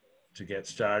to get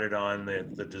started on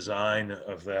the design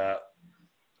of that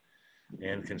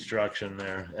and construction,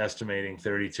 they're estimating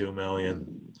 $32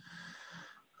 million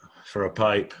for a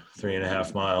pipe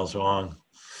 3.5 miles long.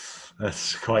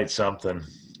 That's quite something.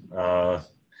 I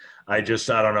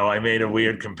don't know. I made a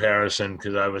weird comparison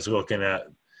because I was looking at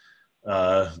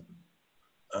the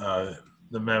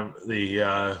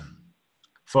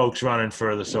folks running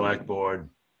for the select board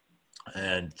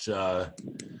and the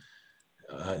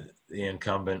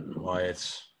incumbent, why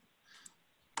it's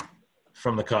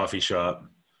from the coffee shop.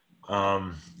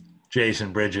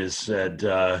 Jason Bridges said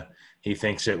he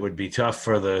thinks it would be tough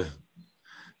for the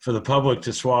public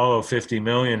to swallow 50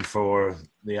 million for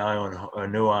the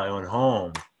new island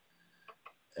home.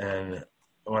 And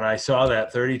when I saw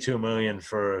that 32 million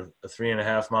for a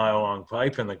 3.5 mile long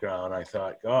pipe in the ground, I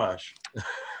thought, gosh,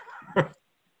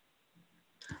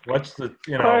 what's the,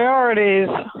 priorities?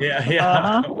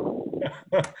 Yeah.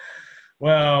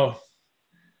 Well,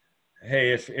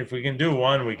 hey, if we can do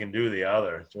one, we can do the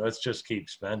other. So let's just keep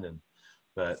spending.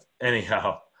 But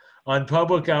anyhow, on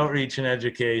public outreach and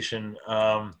education,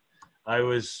 I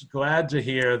was glad to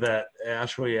hear that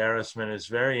Ashley Arisman is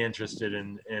very interested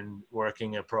in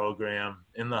working a program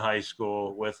in the high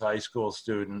school with high school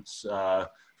students.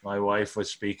 My wife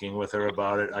was speaking with her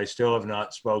about it. I still have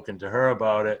not spoken to her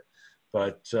about it,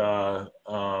 but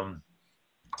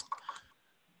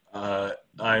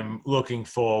I'm looking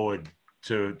forward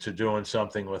to doing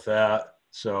something with that.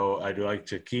 So I'd like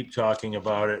to keep talking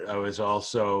about it. I was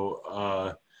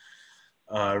also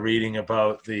reading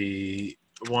about the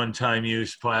one-time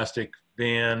use plastic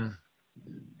ban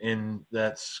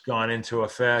that's gone into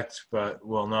effect, but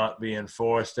will not be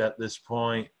enforced at this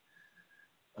point.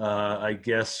 I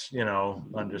guess,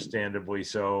 understandably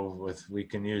so, we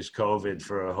can use COVID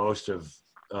for a host of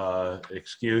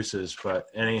excuses, but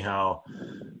anyhow,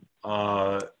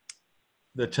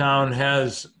 the town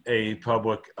has a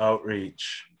public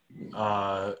outreach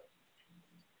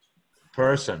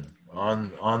person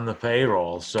on the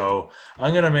payroll. So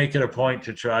I'm going to make it a point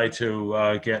to try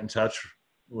to get in touch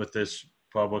with this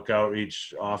public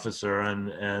outreach officer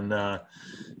and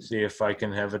see if I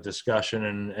can have a discussion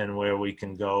and where we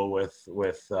can go with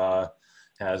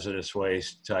hazardous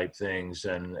waste type things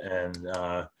and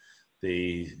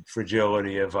the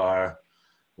fragility of our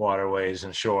waterways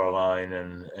and shoreline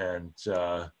and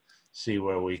see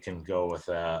where we can go with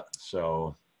that.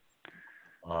 So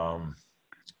I'm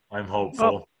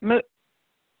hopeful.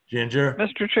 Ginger?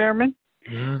 Mr. Chairman?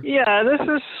 Mm-hmm. Yeah, this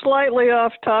is slightly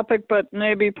off topic, but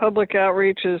maybe public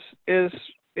outreach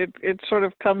it sort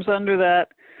of comes under that.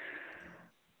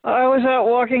 I was out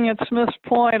walking at Smith's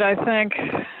Point, I think,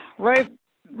 right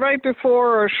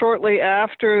before or shortly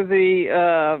after the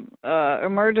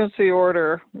emergency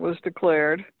order was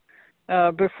declared,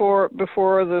 before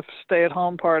the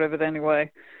stay-at-home part of it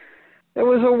anyway. It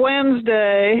was a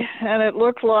Wednesday, and it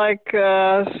looked like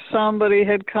somebody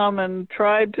had come and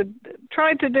tried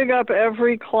to dig up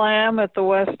every clam at the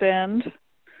West End.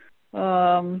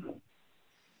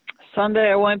 Sunday,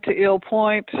 I went to Eel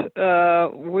Point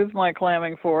with my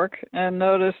clamming fork and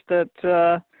noticed that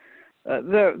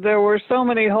there were so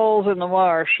many holes in the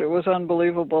marsh. It was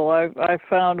unbelievable. I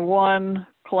found one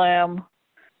clam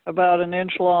about an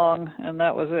inch long, and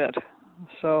that was it.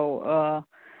 So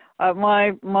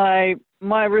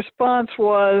my response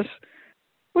was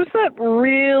that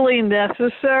really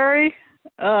necessary?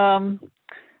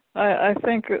 I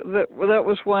think that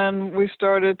was when we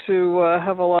started to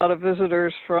have a lot of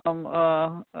visitors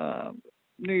from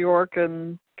New York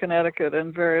and Connecticut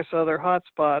and various other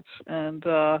hotspots, and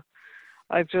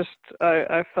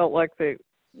I felt like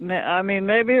I mean,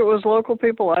 maybe it was local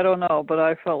people, I don't know, but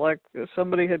I felt like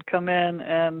somebody had come in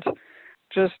and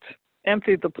just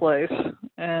emptied the place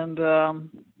and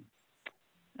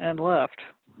left.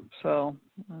 So.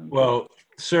 Well,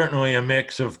 certainly a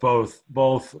mix of both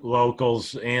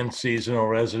locals and seasonal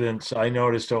residents. I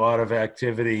noticed a lot of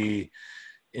activity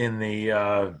in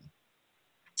the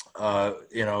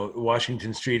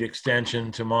Washington Street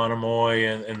extension to Monomoy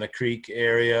and the Creek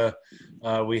area.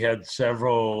 We had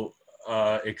several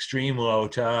extreme low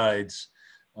tides.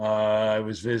 I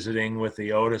was visiting with the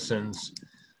Otisons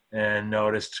and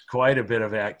noticed quite a bit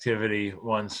of activity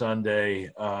one Sunday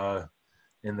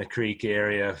in the Creek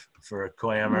area for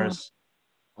clammers.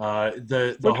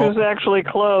 Which was actually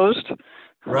closed.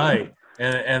 Right.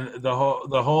 And the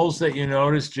holes that you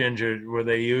noticed, Ginger, were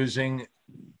they using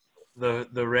the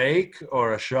rake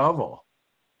or a shovel?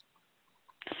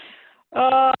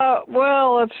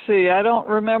 Well, let's see. I don't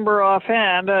remember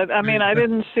offhand. I mean, I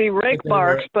didn't see rake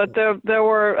marks, but there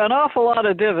were an awful lot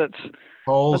of divots.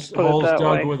 Holes dug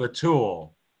way. with a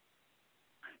tool.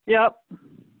 Yep.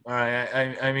 All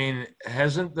right. I mean,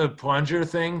 hasn't the plunger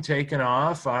thing taken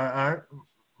off? Aren't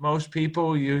most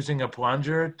people using a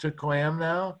plunger to clam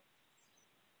now?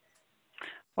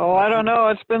 Oh, I don't know.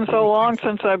 It's been so long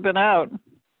since I've been out.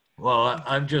 Well,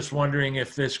 I'm just wondering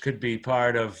if this could be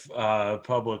part of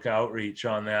public outreach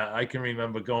on that. I can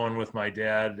remember going with my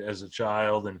dad as a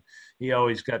child, and he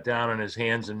always got down on his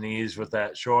hands and knees with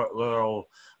that short little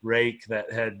rake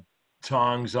that had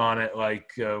tongs on it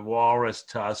like walrus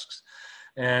tusks.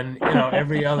 And,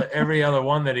 every other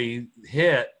one that he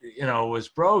hit, was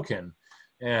broken.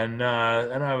 And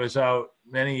then I was out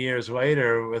many years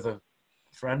later with a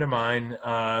friend of mine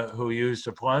who used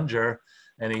a plunger,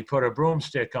 and he put a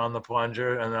broomstick on the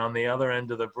plunger, and on the other end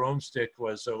of the broomstick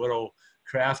was a little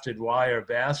crafted wire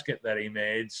basket that he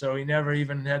made, so he never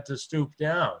even had to stoop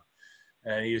down.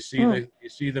 And you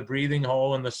see the breathing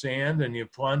hole in the sand, and you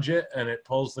plunge it, and it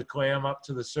pulls the clam up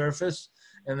to the surface,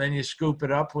 and then you scoop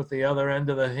it up with the other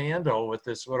end of the handle with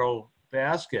this little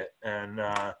basket. And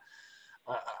I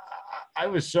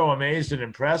was so amazed and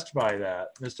impressed by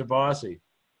that. Mr. Bossi,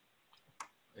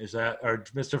 or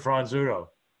Mr. Franzuto?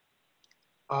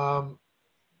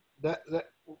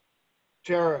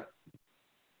 Tara,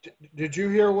 did you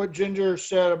hear what Ginger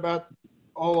said about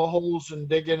all the holes and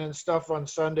digging and stuff on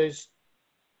Sundays?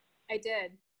 I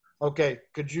did. Okay,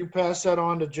 could you pass that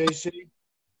on to JC?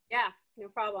 Yeah, no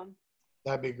problem.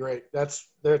 That'd be great. That's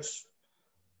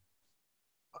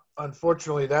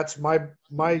unfortunately that's my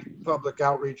public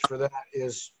outreach for that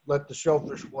is let the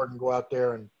Shellfish warden go out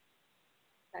there and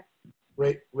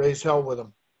raise hell with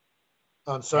them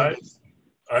on Sundays.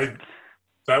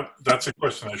 That's a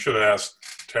question I should have asked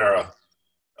Tara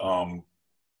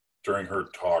during her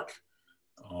talk.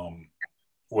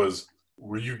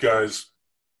 Were you guys,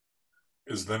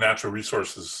 is the Natural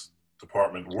Resources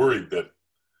Department worried that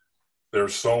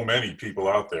there's so many people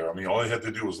out there? I mean, all you had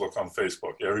to do was look on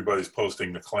Facebook. Everybody's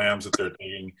posting the clams that they're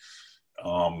digging.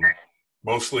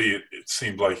 Mostly, it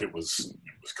seemed like it was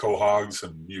quahogs,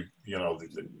 and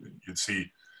you'd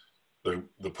see the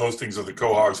postings of the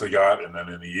quahogs they got, and then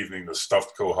in the evening the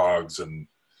stuffed quahogs, and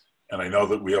I know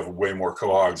that we have way more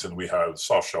quahogs than we have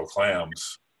soft shell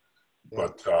clams,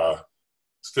 but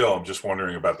still, I'm just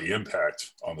wondering about the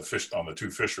impact on the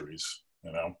two fisheries.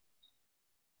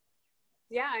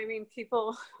 Yeah, I mean,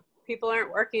 people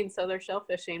aren't working, so they're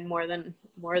shellfishing more than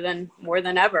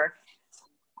ever.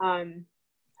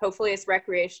 Hopefully it's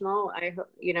recreational.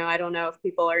 I don't know if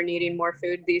people are needing more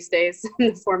food these days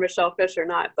in the form of shellfish or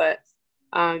not, but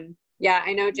yeah,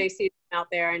 I know JC's out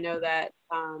there. I know that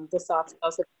the soft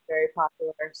shells are very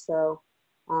popular, so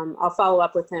I'll follow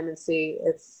up with him and see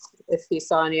if he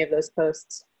saw any of those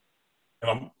posts.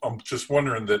 And I'm just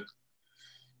wondering that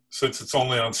since it's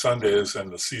only on Sundays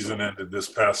and the season ended this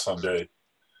past Sunday,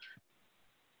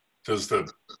 does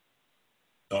the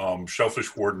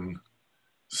Shellfish warden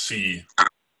see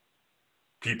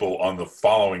people on the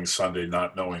following Sunday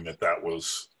not knowing that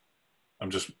was,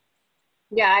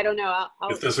 yeah, I don't know.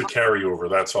 If there's a carryover,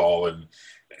 that's all. And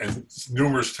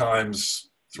numerous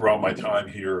times throughout my time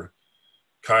here,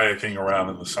 kayaking around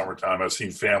in the summertime, I've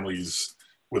seen families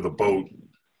with a boat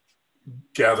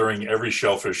gathering every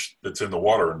shellfish that's in the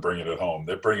water and bringing it home.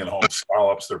 They're bringing home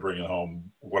scallops, they're bringing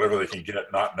home whatever they can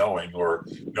get, not knowing, or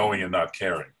knowing and not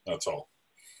caring. That's all.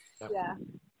 Yeah.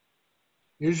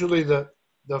 Usually the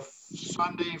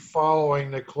Sunday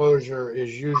following the closure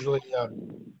is usually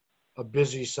a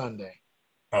busy Sunday.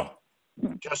 Oh,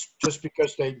 Just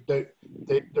because they're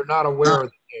not aware of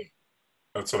the date.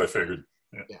 that's what I figured.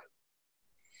 Yeah.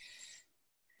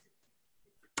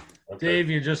 Okay. Dave,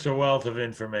 you're just a wealth of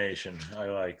information. I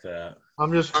like that.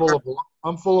 I'm full of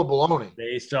baloney.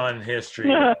 Based on history,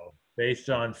 though. Based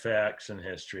on facts and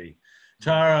history.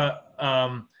 Tara,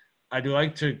 I'd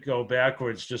like to go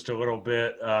backwards just a little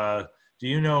bit. Do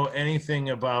you know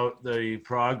anything about the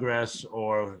progress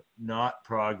or not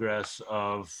progress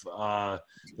of the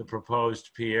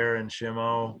proposed pier in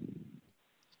Shimo?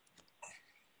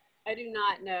 I do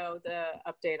not know the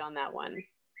update on that one.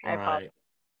 I All apologize. right.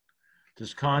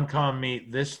 Does Concom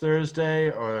meet this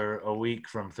Thursday or a week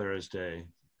from Thursday?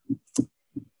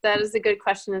 That is a good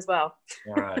question as well.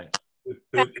 All right.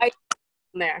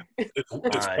 There.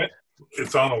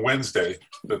 It's on a Wednesday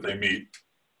that they meet.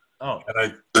 Oh.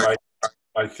 And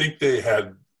I think they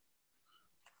had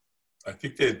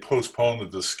postponed the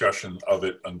discussion of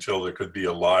it until there could be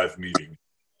a live meeting,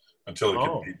 until it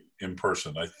could be in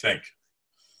person, I think.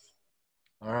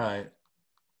 All right.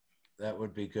 That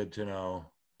would be good to know.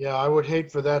 Yeah, I would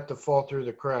hate for that to fall through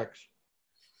the cracks.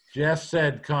 Jeff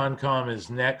said Concom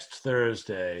is next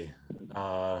Thursday.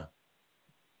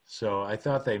 So I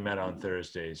thought they met on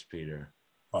Thursdays, Peter.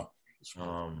 Huh.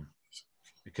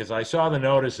 Because I saw the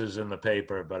notices in the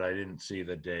paper, but I didn't see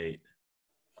the date.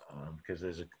 Because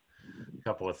there's a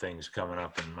couple of things coming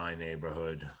up in my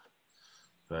neighborhood.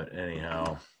 But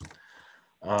anyhow.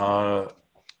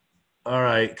 All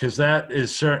right, because that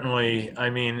is certainly,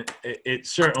 I mean, it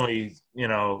certainly, you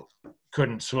know,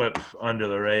 couldn't slip under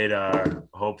the radar.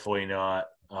 Hopefully not.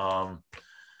 I'll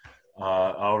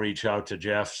reach out to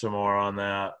Jeff some more on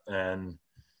that. And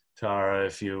Tara,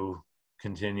 if you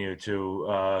continue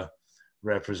to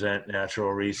represent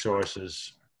natural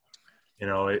resources, you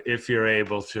know, if you're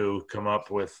able to come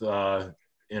up with,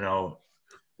 you know,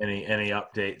 any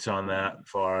updates on that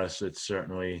for us, it's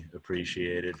certainly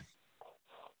appreciated.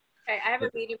 Okay, I have a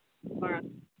meeting tomorrow.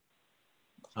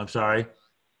 I'm sorry?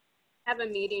 I have a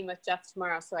meeting with Jeff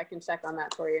tomorrow, so I can check on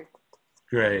that for you.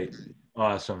 Great.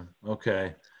 Awesome.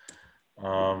 Okay.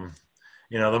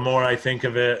 You know, the more I think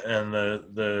of it and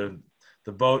the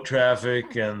boat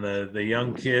traffic and the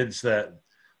young kids that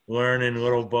learn in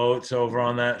little boats over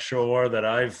on that shore that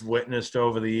I've witnessed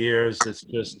over the years, it's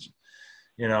just,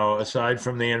 you know, aside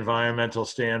from the environmental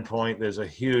standpoint, there's a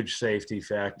huge safety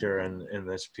factor in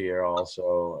this pier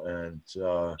also. And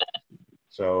so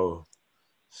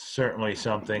certainly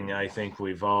something I think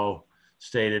we've all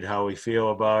stated how we feel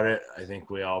about it. I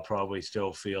think we all probably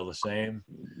still feel the same.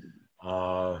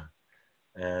 So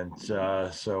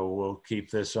we'll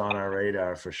keep this on our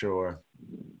radar for sure.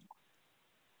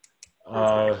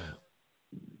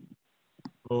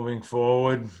 Moving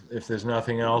forward, if there's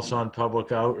nothing else on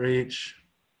public outreach,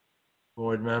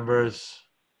 board members,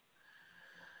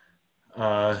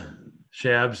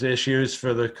 Shab's issues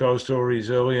for the Coastal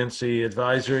Resiliency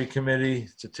Advisory Committee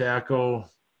to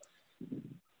tackle.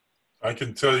 I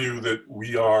can tell you that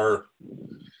we are,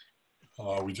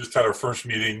 we just had our first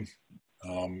meeting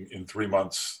in 3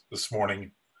 months this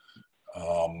morning.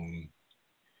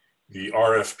 The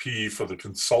RFP for the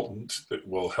consultant that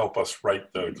will help us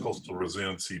write the coastal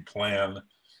resiliency plan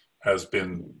has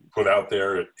been put out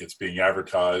there. It's being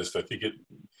advertised. I think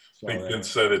LinkedIn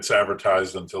said it's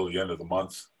advertised until the end of the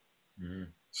month.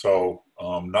 Mm-hmm. So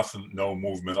no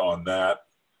movement on that.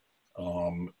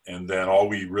 And then all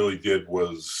we really did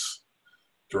was,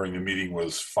 during the meeting,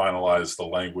 was finalize the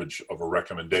language of a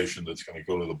recommendation that's going to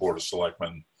go to the Board of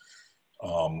Selectmen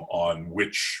on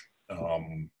which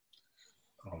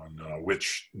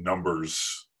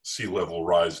numbers, sea level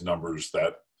rise numbers,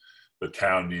 that the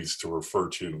town needs to refer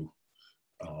to.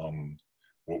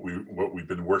 What we've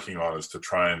been working on is to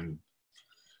try and,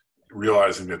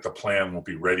 realizing that the plan will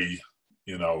be ready,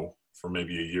 you know, for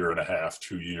maybe a year and a half,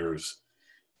 2 years,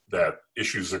 that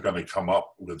issues are going to come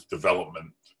up with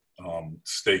development,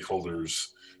 stakeholders,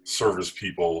 service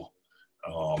people,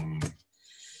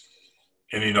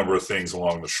 any number of things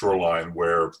along the shoreline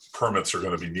where permits are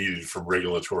going to be needed from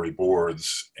regulatory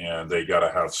boards, and they got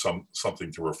to have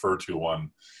something to refer to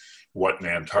on what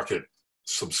Nantucket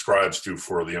subscribes to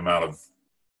for the amount of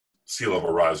sea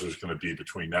level rise there's going to be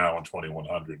between now and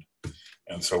 2100.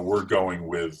 And so we're going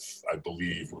with, I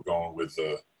believe we're going with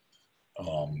the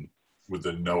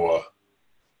NOAA,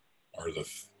 or I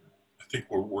think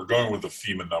we're going with the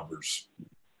FEMA numbers.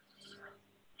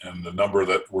 And the number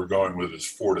that we're going with is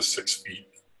 4 to 6 feet.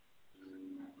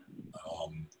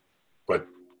 But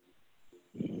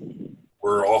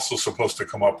we're also supposed to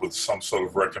come up with some sort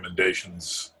of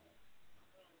recommendations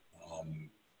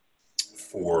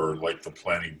for like the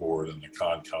planning board and the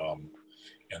Concom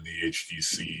and the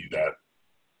HDC that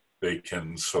they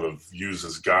can sort of use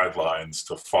as guidelines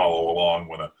to follow along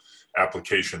when an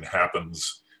application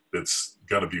happens that's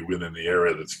going to be within the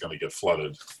area that's going to get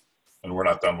flooded. And we're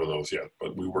not done with those yet,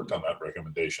 but we worked on that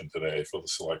recommendation today for the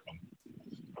selectmen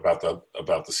about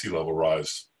the sea level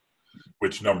rise,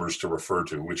 which numbers to refer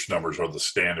to, which numbers are the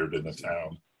standard in the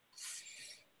town.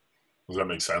 Does that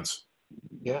make sense?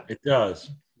 Yeah. It does.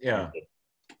 Yeah.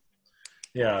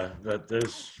 Yeah, but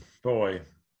there's, boy,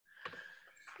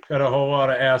 got a whole lot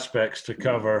of aspects to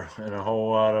cover and a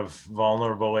whole lot of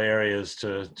vulnerable areas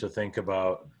to think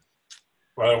about.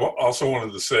 But I also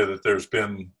wanted to say that there's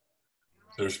been,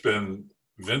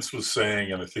 Vince was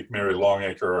saying, and I think Mary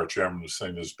Longacre, our chairman, was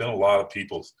saying, there's been a lot of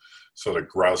people sort of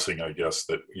grousing, I guess,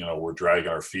 that, you know, we're dragging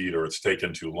our feet or it's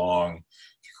taken too long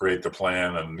to create the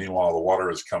plan. And meanwhile, the water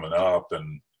is coming up.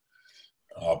 And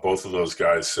both of those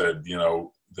guys said, you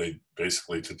know, they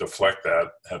basically, to deflect that,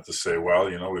 had to say, well,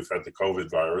 you know, we've had the COVID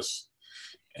virus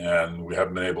and we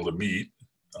haven't been able to meet.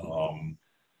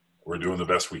 We're doing the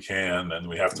best we can, and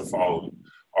we have to follow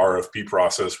RFP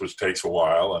process, which takes a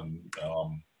while. And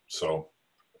so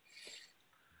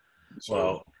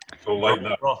lighten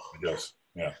up, I guess.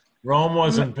 Yeah. Rome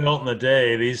wasn't built in a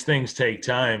day. These things take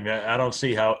time. I don't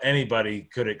see how anybody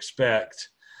could expect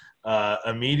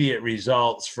immediate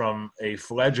results from a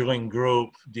fledgling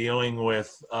group dealing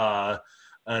with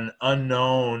an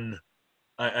unknown.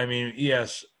 I mean,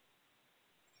 yes,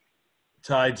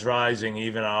 tide's rising,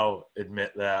 even I'll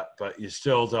admit that, but you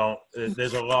still don't,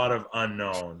 there's a lot of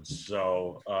unknowns.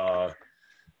 So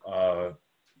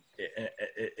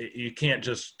you can't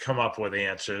just come up with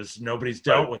answers. Nobody's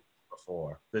dealt with it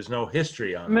before. There's no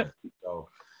history on it. So,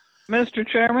 Mr.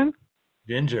 Chairman?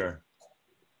 Ginger.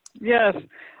 Yes.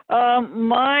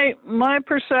 My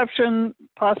perception,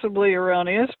 possibly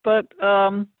erroneous, but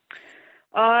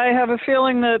I have a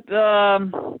feeling that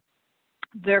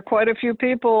there are quite a few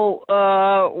people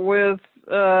with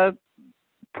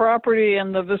property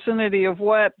in the vicinity of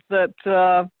wet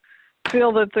that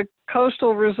feel that the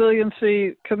Coastal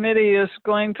Resiliency Committee is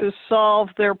going to solve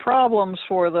their problems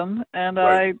for them, and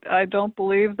right. I don't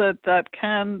believe that that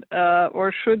can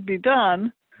or should be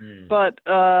done. But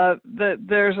that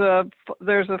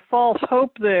there's a false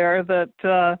hope there that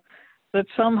that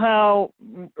somehow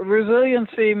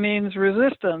resiliency means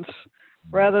resistance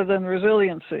rather than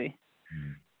resiliency.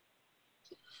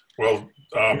 Well,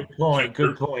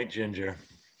 good point, Ginger.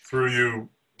 Through you,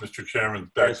 Mr.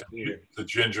 Chairman, back to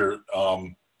Ginger.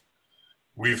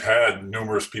 We've had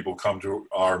numerous people come to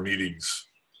our meetings,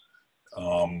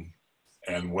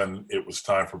 and when it was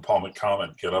time for public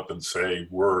comment, get up and say,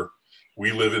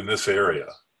 we live in this area,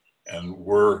 and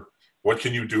what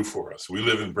can you do for us? We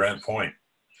live in Brant Point.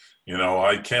 You know,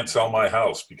 I can't sell my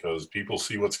house because people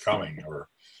see what's coming, or,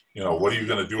 you know, what are you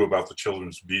going to do about the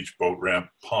Children's Beach boat ramp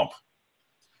pump?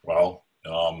 Well,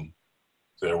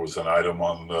 there was an item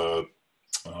on the,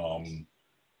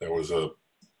 there was a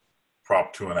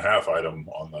Prop 2.5 item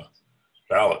on the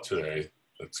ballot today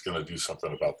that's going to do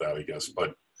something about that, I guess.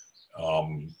 But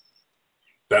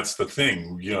that's the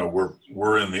thing, you know,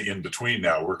 we're in the in-between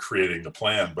now. We're creating the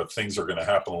plan, but things are going to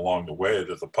happen along the way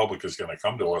that the public is going to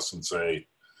come to us and say,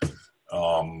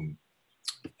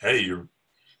 hey,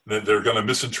 they're going to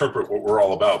misinterpret what we're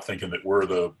all about, thinking that we're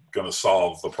going to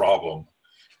solve the problem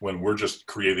when we're just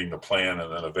creating the plan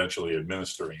and then eventually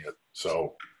administering it.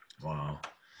 So, wow.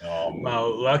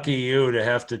 Well, lucky you to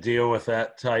have to deal with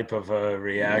that type of a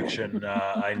reaction.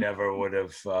 I never would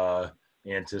have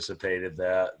anticipated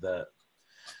that.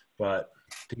 But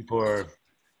people are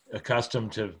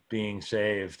accustomed to being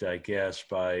saved, I guess,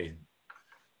 by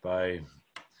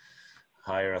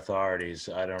higher authorities.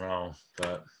 I don't know,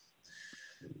 but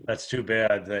that's too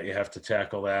bad that you have to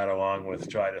tackle that along with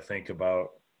try to think about,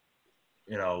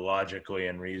 you know, logically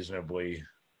and reasonably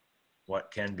what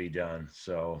can be done.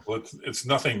 So, well, it's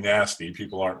nothing nasty.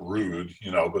 People aren't rude,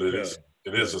 you know, but it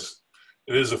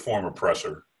is a form of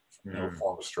pressure, you know, a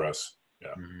form of stress. Yeah.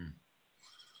 Mm-hmm.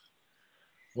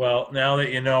 Well, now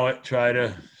that you know it, try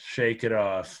to shake it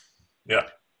off. Yeah.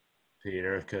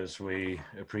 Peter, because we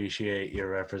appreciate your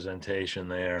representation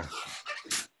there.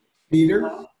 Peter,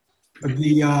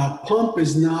 the pump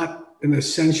is not an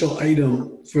essential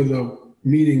item for the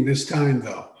meeting this time,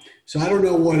 though. So I don't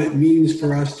know what it means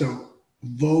for us to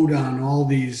vote on all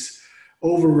these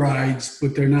overrides,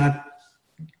 but they're not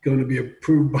going to be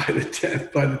approved by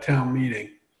the town meeting.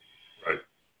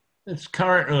 It's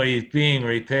currently being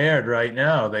repaired right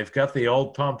now. They've got the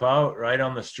old pump out right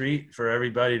on the street for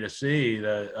everybody to see.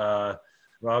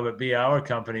 Robert B. Our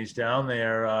company's down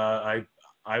there. I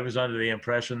was under the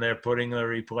impression they're putting the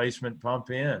replacement pump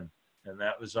in, and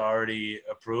that was already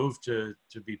approved to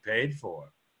be paid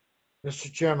for.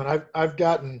 Mr. Chairman, I've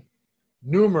gotten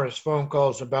numerous phone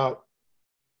calls about,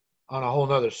 on a whole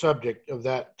nother subject, of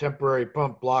that temporary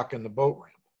pump blocking the boat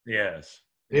ramp. Yes.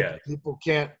 Yeah. People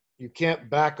you can't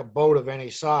back a boat of any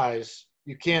size.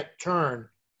 You can't turn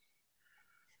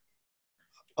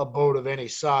a boat of any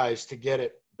size to get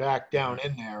it back down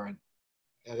in there. And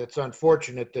it's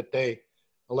unfortunate that they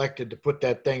elected to put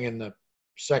that thing in the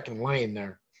second lane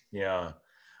there. Yeah.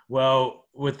 Well,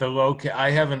 with the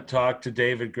I haven't talked to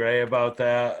David Gray about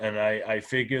that, and I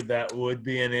figured that would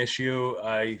be an issue.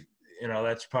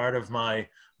 That's part of my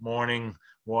morning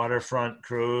waterfront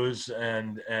cruise,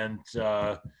 and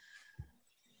the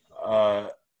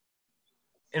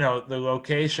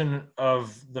location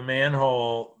of the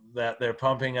manhole that they're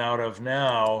pumping out of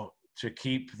now to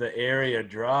keep the area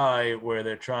dry where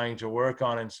they're trying to work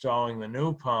on installing the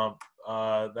new pump.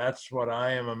 That's what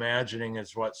I am imagining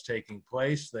is what's taking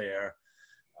place there.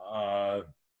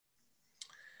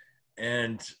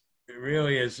 And it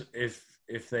really is,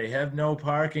 if they have no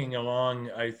parking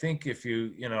along, I think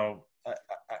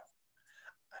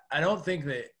I don't think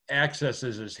the access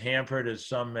is as hampered as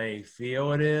some may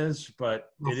feel it is, but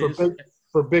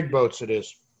for big boats, it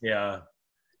is. Yeah,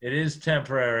 it is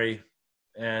temporary,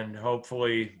 and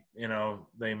hopefully,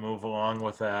 they move along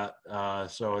with that.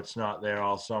 So it's not there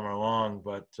all summer long,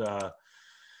 but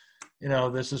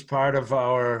this is part of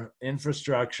our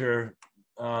infrastructure.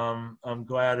 I'm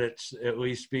glad it's at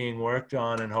least being worked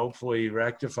on and hopefully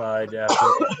rectified after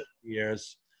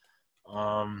years.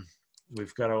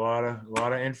 We've got a lot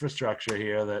of infrastructure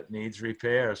here that needs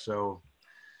repair, so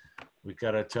we've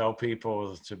got to tell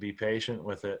people to be patient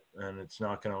with it, and it's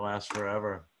not going to last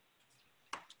forever.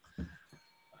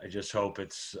 I just hope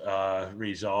it's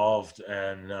resolved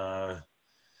and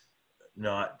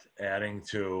not adding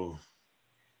to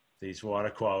these water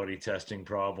quality testing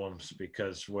problems,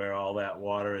 because where all that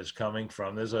water is coming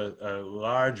from, there's a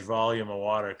large volume of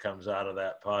water comes out of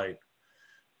that pipe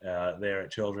there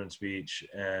at Children's Beach.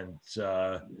 And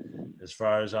as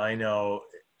far as I know,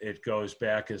 it goes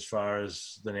back as far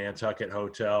as the Nantucket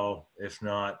Hotel, if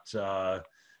not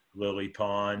Lily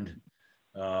Pond,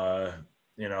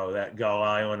 that Gull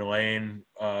Island Lane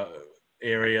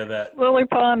area. That Lily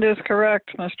Pond is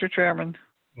correct, Mr. Chairman.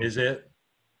 Is it?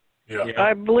 Yeah.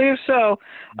 I believe so.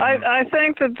 Mhm. I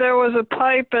think that there was a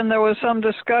pipe and there was some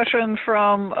discussion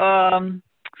from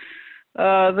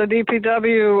the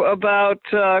DPW about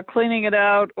cleaning it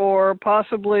out or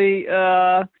possibly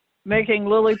making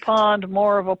Lily Pond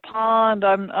more of a pond.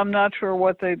 I'm not sure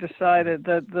what they decided.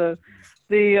 That the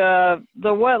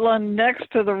wetland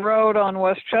next to the road on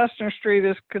West Chestnut Street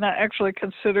is actually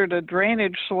considered a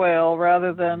drainage swale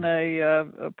rather than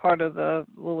a part of the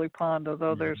Lily Pond,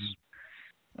 although there's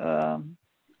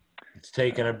it's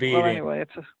taken a beating. well, anyway,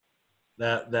 it's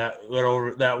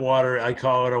that water, I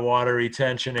call it a water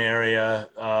retention area,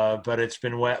 but it's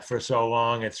been wet for so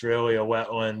long, it's really a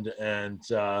wetland, and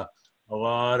a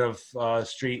lot of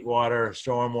street water,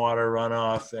 storm water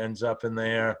runoff ends up in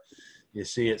there. You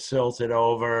see it silted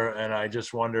over, and I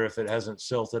just wonder if it hasn't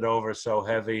silted over so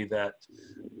heavy that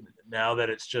now that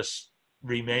it's just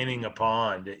remaining a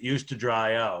pond. It used to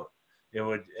dry out. It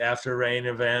would, after rain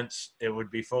events, it would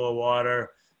be full of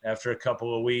water. After a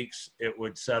couple of weeks, it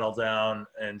would settle down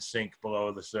and sink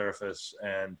below the surface.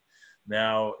 And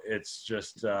now it's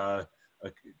just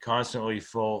constantly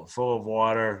full of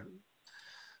water,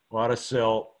 a lot of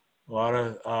silt, a lot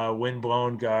of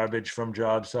wind-blown garbage from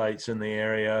job sites in the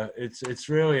area. It's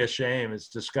really a shame. It's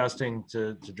disgusting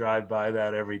to drive by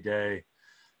that every day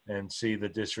and see the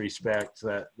disrespect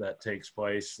that takes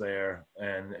place there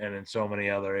and in so many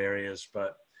other areas.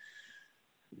 But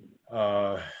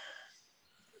we're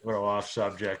off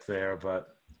subject there,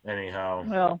 but anyhow.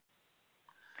 well,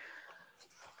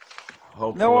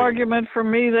 Hopefully, no argument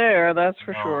from me there, that's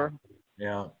for No. sure.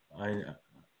 Yeah,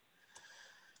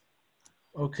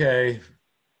 okay.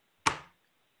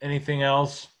 Anything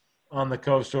else on the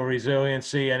coastal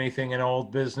resiliency? Anything in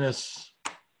old business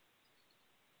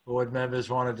board members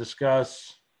want to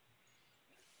discuss?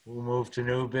 We'll move to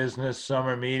new business,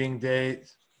 summer meeting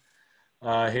date.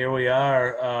 Here we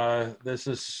are. This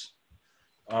is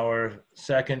our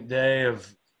second day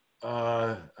of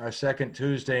our second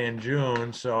Tuesday in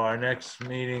June. So our next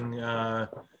meeting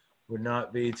would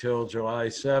not be till July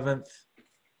 7th.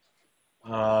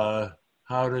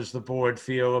 How does the board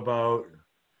feel about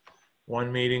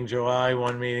one meeting July,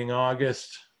 one meeting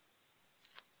August?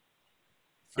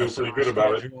 Feel pretty good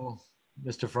about it.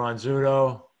 Mr.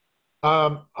 Franzuto.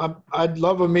 I'd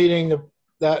love a meeting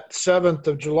that 7th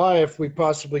of July if we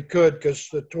possibly could, because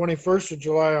the 21st of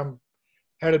July, I'm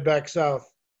headed back south.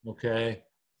 Okay.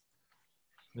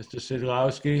 Mr.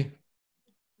 Sidlowski?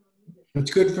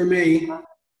 That's good for me.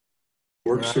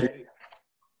 Works for me.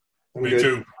 I'm Me good.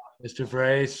 too. Mr.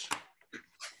 Brace?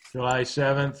 July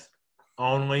 7th,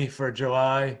 only for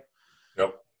July?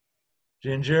 Yep.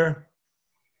 Ginger?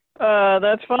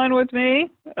 That's fine with me.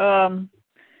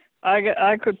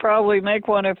 I could probably make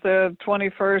one if the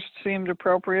 21st seemed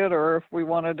appropriate, or if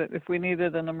we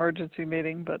needed an emergency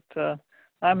meeting, but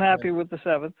I'm happy with the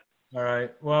 7th. All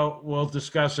right. Well, we'll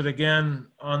discuss it again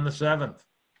on the 7th.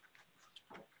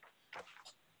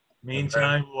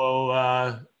 Meantime,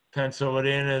 we'll pencil it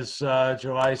in as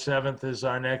July 7th is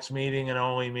our next meeting and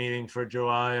only meeting for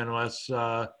July unless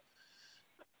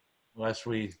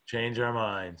we change our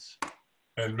minds.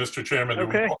 And Mr. Chairman,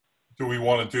 Okay. do we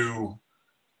want to do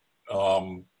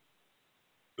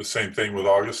the same thing with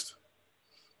August?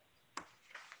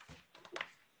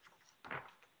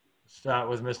 Start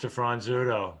with Mr.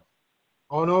 Franzuto.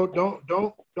 Oh no,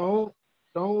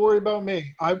 don't worry about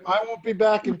me. I won't be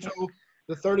back until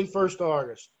the 31st of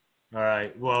August. All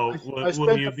right. Well, I will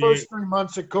spent you the be? first 3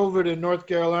 months of COVID in North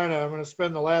Carolina. I'm going to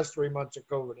spend the last 3 months of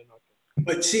COVID in North Carolina.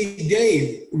 But see,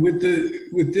 Dave, with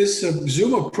this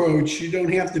Zoom approach, you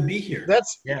don't have to be here.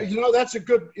 That's Yeah. that's a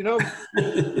good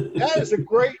that is a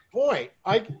great point.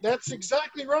 That's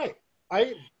exactly right.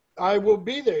 I will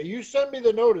be there. You send me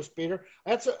the notice, Peter.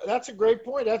 That's a great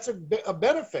point. That's a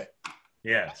benefit.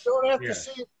 Yes. I don't have to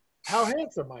Yes. see how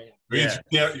handsome I am. Means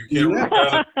Yeah. you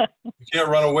can't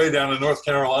run away down to North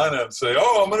Carolina and say,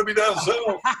 "Oh, I'm going to be down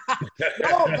south."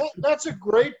 No, that's a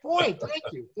great point. Thank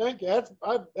you. That's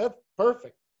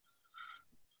perfect.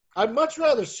 I'd much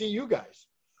rather see you guys.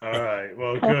 All right.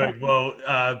 Well, good. Well,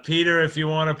 Peter, if you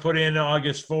want to put in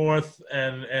August 4th,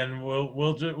 and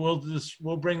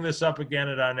we'll bring this up again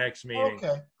at our next meeting.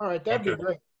 Okay. All right. That'd be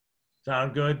great.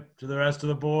 Sound good to the rest of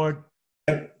the board?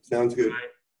 Sounds good.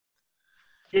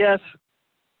 Yes.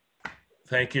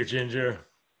 Thank you, Ginger.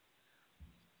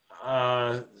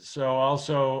 So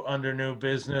also under new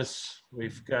business,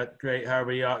 we've got Great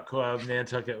Harbor Yacht Club,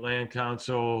 Nantucket Land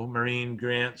Council, Marine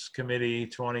Grants Committee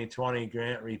 2020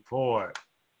 Grant Report.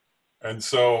 And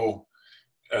so,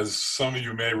 as some of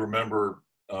you may remember,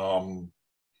 the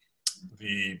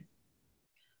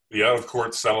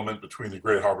out-of-court settlement between the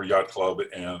Great Harbor Yacht Club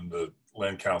and the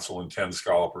Land Council and 10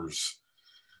 scalpers,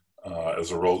 as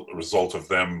a result of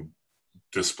them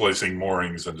displacing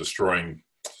moorings and destroying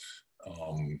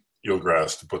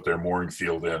eelgrass to put their mooring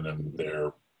field in and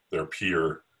their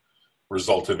pier,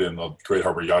 resulted in the Great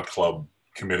Harbor Yacht Club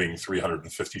committing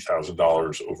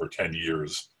 $350,000 over 10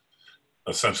 years,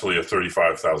 essentially a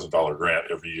 $35,000 grant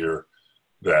every year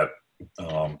that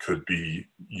could be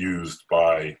used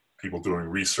by people doing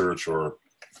research or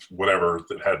whatever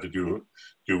that had to do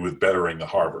with bettering the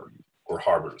harbor or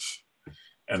harbors.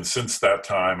 And since that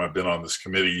time, I've been on this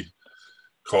committee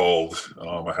called,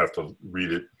 I have to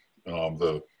read it,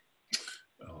 the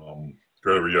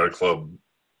Great Harbor Yacht Club,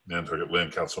 Nantucket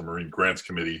Land Council Marine Grants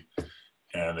Committee,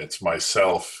 and it's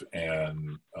myself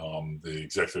and the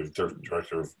executive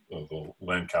director of the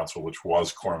Land Council, which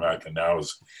was Cormac and now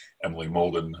is Emily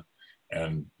Molden,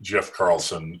 and Jeff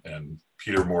Carlson and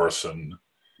Peter Morrison,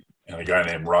 and a guy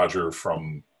named Roger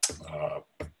from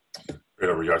Great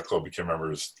Harbor Yacht Club, became a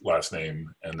member his last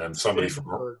name, and then somebody from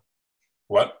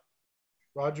what?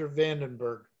 Roger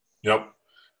Vandenberg. Yep,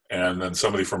 and then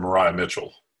somebody from Mariah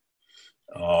Mitchell,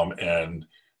 and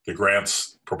the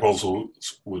grants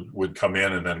proposals would come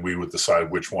in, and then we would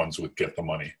decide which ones would get the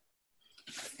money.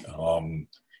 And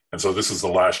so this is the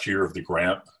last year of the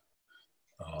grant,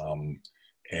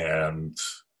 and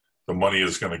the money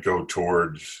is going to go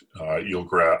toward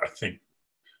eelgrass. I think,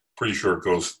 pretty sure it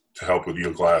goes to help with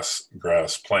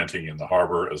eelgrass planting in the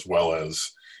harbor, as well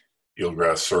as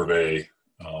eelgrass survey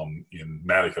in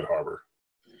Matticat Harbor.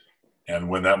 And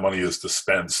when that money is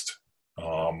dispensed,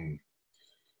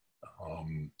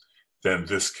 then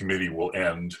this committee will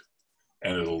end,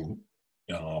 and it'll,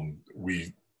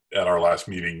 at our last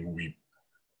meeting,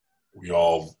 we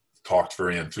all talked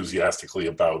very enthusiastically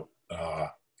about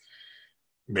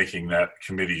making that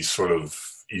committee sort of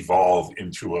evolve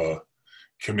into a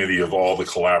committee of all the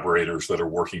collaborators that are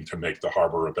working to make the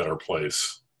harbor a better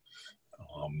place.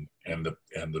 And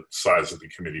the size of the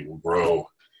committee will grow,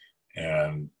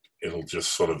 and it'll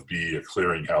just sort of be a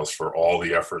clearinghouse for all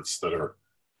the efforts that are,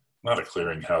 not a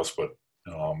clearinghouse, but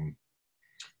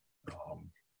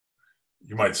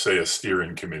you might say a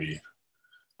steering committee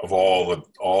of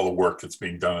all the work that's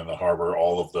being done in the harbor,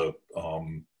 all of the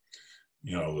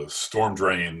the storm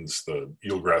drains, the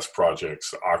eelgrass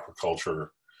projects, aquaculture,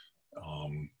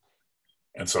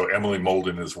 And so Emily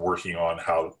Molden is working on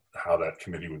how that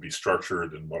committee would be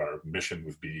structured and what our mission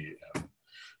would be, and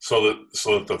so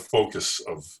that the focus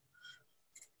of,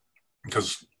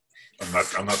 because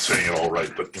I'm not saying it all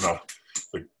right, but you know,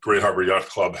 the Great Harbor Yacht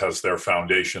Club has their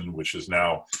foundation, which is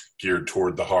now geared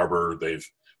toward the harbor. They've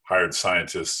hired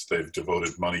scientists. They've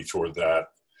devoted money toward that.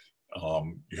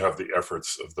 You have the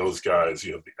efforts of those guys.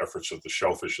 You have the efforts of the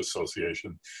Shellfish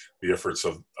Association, the efforts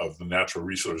of the Natural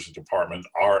Resources Department,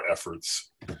 our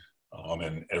efforts,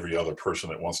 and every other person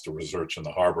that wants to research in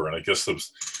the harbor. And I guess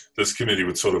this committee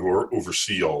would sort of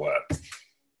oversee all that,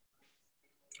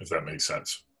 if that makes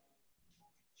sense.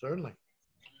 Certainly.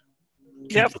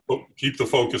 Keep the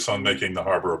focus on making the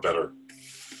harbor a better,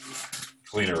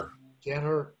 cleaner. Can't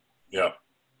hurt. Yeah.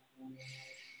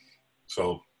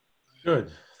 So.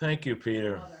 Good. Thank you,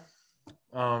 Peter.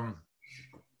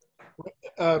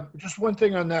 Just one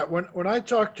thing on that. When I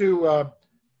talked to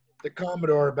the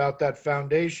Commodore about that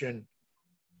foundation,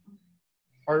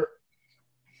 I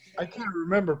can't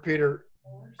remember, Peter,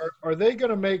 are they going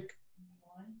to make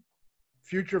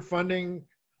future funding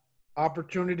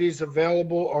opportunities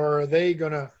available, or are they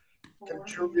going to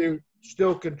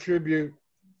still contribute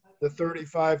the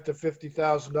 $35,000 to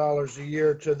 $50,000 a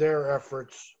year to their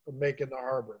efforts of making the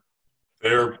harbor?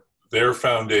 Their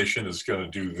foundation is going to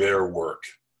do their work.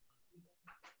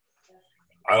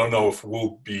 I don't know if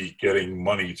we'll be getting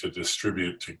money to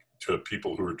distribute to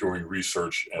people who are doing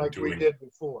research and like we did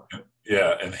before.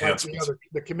 Yeah, enhancements. Like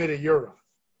the committee Europe.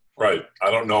 Right.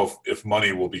 I don't know if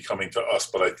money will be coming to us,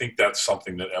 but I think that's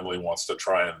something that Emily wants to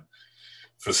try and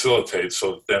facilitate.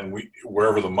 So then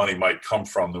wherever the money might come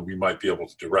from, that we might be able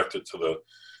to direct it to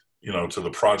the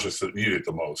projects that need it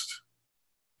the most.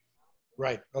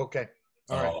 Right. Okay.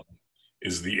 All right.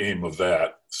 Is the aim of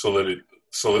that. So that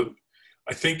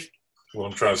I think what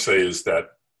I'm trying to say is that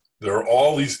there are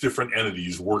all these different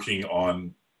entities working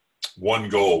on one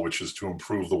goal, which is to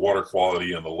improve the water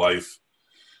quality and the life,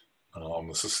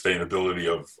 the sustainability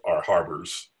of our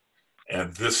harbors.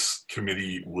 And this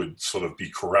committee would sort of be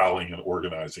corralling and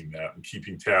organizing that and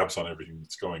keeping tabs on everything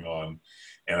that's going on.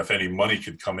 And if any money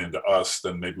could come into us,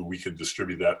 then maybe we could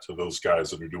distribute that to those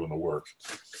guys that are doing the work.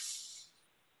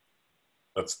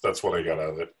 That's what I got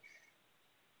out of it.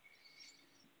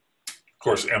 Of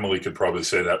course, Emily could probably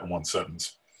say that in one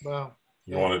sentence. Well,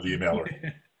 you wanted to email her.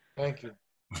 Thank you.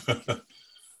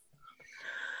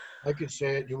 I could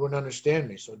say it, you wouldn't understand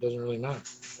me, so it doesn't really matter.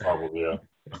 Probably, yeah.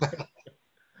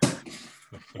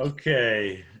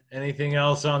 Okay. Anything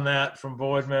else on that from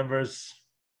board members?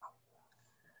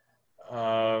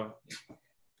 I'd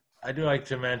like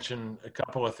to mention a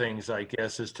couple of things, I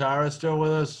guess. Is Tara still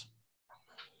with us?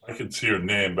 I can see her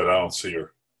name, but I don't see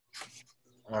her.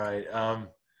 All right.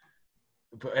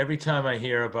 But every time I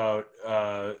hear about,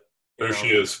 there she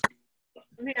is.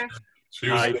 Yeah.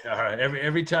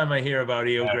 Every time I hear about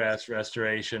eelgrass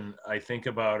restoration, I think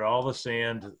about all the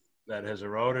sand that has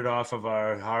eroded off of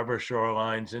our harbor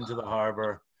shorelines into the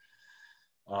harbor.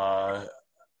 I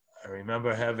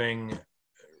remember having,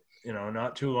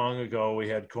 not too long ago, we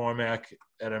had Cormac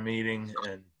at a meeting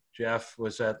and Jeff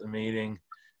was at the meeting,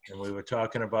 and we were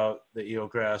talking about the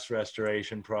eelgrass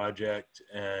restoration project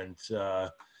and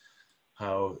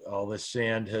how all this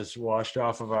sand has washed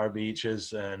off of our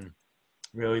beaches, and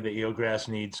really the eelgrass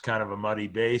needs kind of a muddy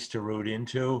base to root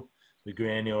into. The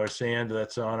granular sand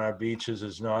that's on our beaches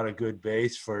is not a good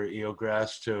base for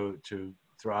eelgrass to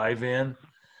thrive in.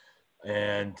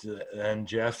 And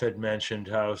Jeff had mentioned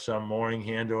how some mooring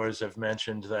handlers have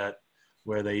mentioned that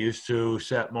where they used to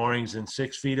set moorings in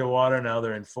 6 feet of water, now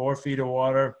they're in 4 feet of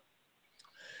water.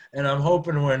 And I'm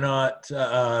hoping we're not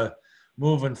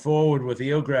moving forward with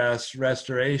eelgrass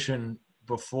restoration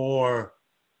before,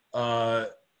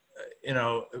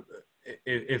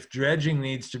 if dredging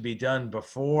needs to be done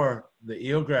before the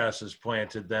eelgrass is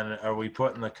planted, then are we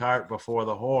putting the cart before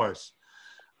the horse?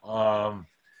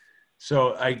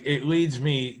 So it leads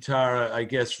me, Tara, I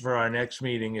guess for our next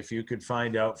meeting, if you could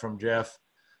find out from Jeff,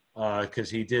 because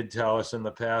he did tell us in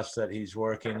the past that he's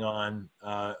working on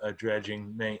a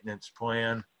dredging maintenance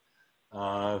plan.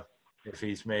 If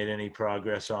he's made any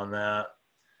progress on that,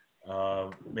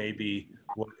 maybe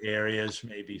what areas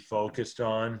may be focused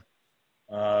on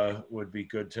would be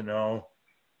good to know.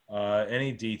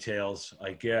 Any details,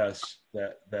 I guess,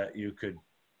 that you could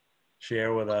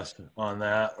share with us on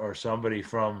that, or somebody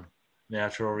from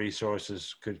Natural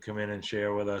Resources could come in and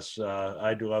share with us.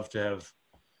 I'd love to have,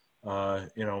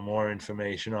 more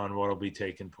information on what will be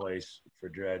taking place for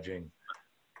dredging.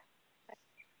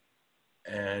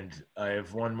 And I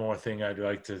have one more thing I'd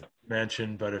like to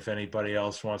mention, but if anybody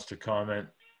else wants to comment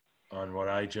on what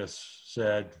I just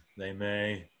said, they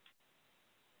may.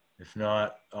 If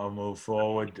not, I'll move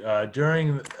forward.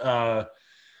 Earlier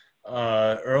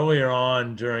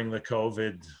on during the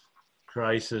COVID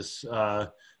crisis, there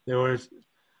were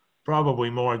probably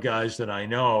more guys than I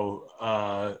know,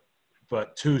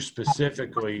 but two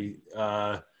specifically,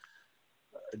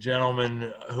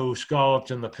 gentlemen who scalloped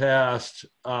in the past,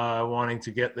 wanting to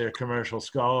get their commercial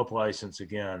scallop license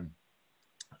again.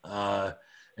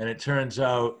 And it turns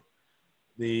out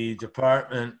the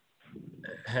department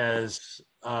has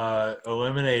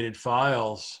eliminated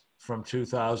files from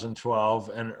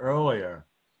 2012 and earlier.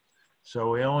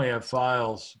 So we only have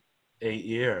files 8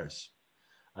 years.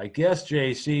 I guess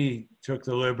JC took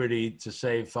the liberty to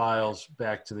save files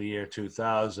back to the year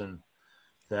 2000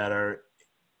 that are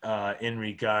in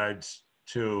regards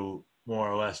to more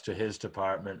or less to his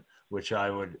department, which I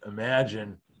would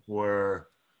imagine were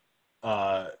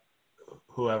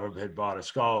whoever had bought a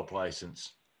scallop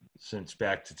license since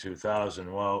back to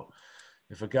 2000. Well,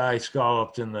 if a guy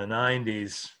scalloped in the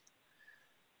 90s,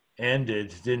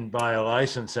 ended, didn't buy a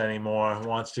license anymore,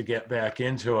 wants to get back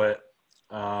into it,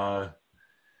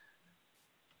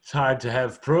 it's hard to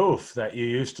have proof that you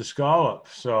used to scallop.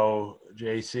 So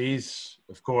JC's,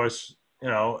 of course, you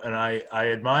know, and I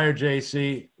admire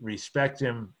JC, respect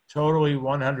him totally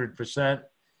 100%.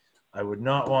 I would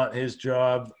not want his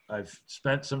job. I've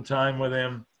spent some time with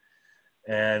him,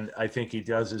 and I think he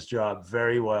does his job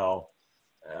very well.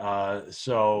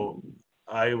 So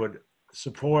I would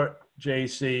support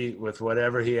JC with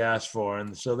whatever he asked for.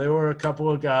 And so there were a couple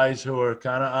of guys who were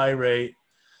kind of irate.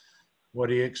 What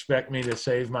do you expect me to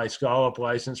save my scallop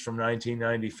license from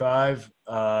 1995?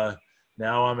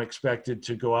 Now I'm expected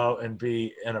to go out and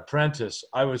be an apprentice.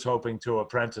 I was hoping to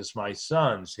apprentice my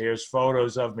sons. Here's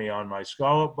photos of me on my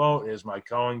scallop boat. Here's my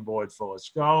culling board full of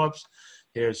scallops.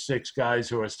 Here's 6 guys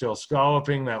who are still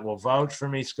scalloping that will vouch for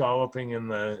me scalloping in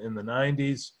the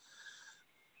 90s.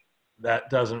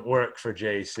 That doesn't work for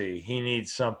JC. He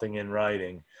needs something in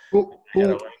writing.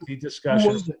 Had a lengthy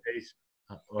discussion.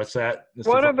 What's that? Mr.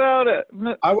 What about it?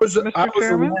 I was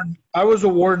a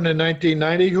warden in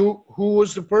 1990. Who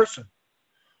was the person?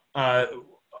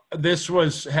 This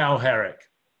was Hal Herrick.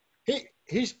 He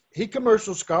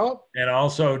commercial scallop? And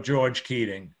also George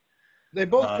Keating. They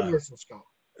both commercial scallop.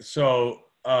 So,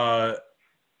 but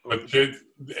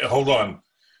hold on,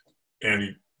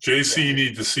 Andy. JC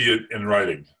needs to see it in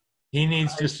writing. He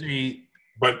needs to see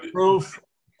proof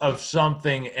of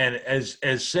something, and as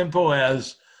simple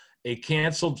as a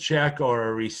canceled check or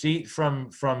a receipt from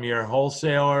your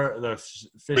wholesaler, the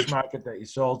fish market that you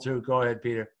sold to. Go ahead,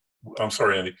 Peter. I'm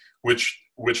sorry, Andy. Which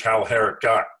Hal Herrick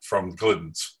got from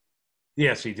Glidden's.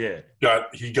 Yes, he did.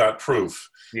 He got proof.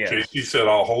 Yes. JC said,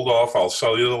 "I'll hold off. I'll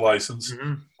sell you the license,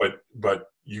 Mm-hmm. but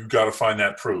you got to find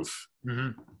that proof."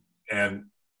 Mm-hmm.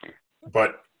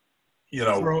 But you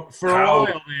know, for a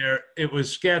while there, it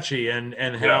was sketchy, and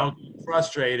Hal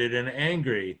frustrated and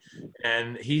angry,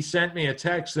 and he sent me a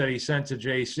text that he sent to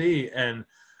JC, and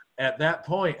at that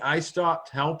point, I stopped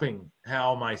helping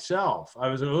Hal myself. I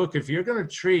was like, look, if you're going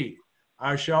to treat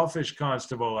our shellfish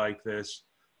constable like this,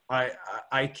 I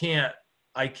can't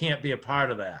be a part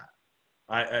of that.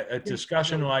 A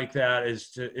discussion like that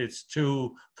it's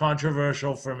too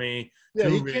controversial for me. Yeah,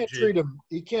 he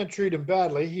can't treat him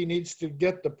badly. He needs to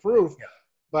get the proof. Yeah.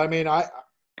 But I mean, I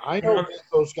know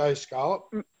those guys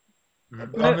scallop.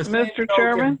 Mr.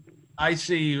 Chairman, I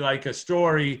see like a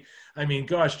story. I mean,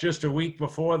 gosh, just a week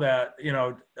before that, you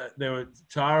know,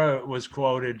 Tara was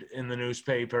quoted in the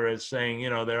newspaper as saying, you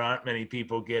know, there aren't many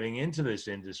people getting into this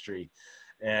industry,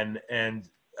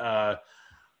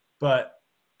 but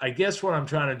I guess what I'm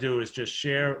trying to do is just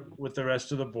share with the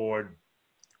rest of the board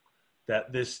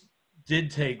that this did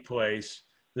take place,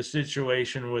 the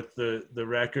situation with the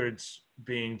records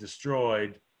being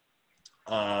destroyed,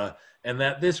 and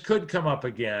that this could come up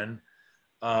again.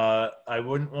 I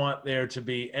wouldn't want there to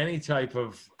be any type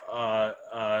of,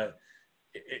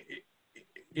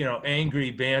 angry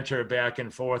banter back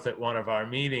and forth at one of our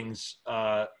meetings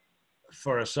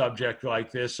for a subject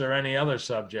like this or any other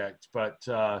subject. But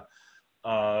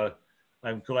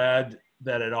I'm glad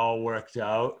that it all worked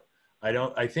out.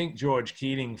 I think George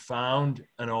Keating found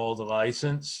an old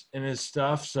license in his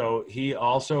stuff, so he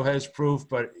also has proof,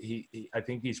 but I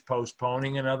think he's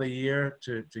postponing another year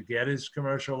to get his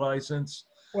commercial license.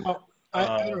 Well,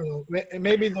 I don't know.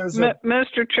 Maybe there's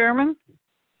Mr. Chairman?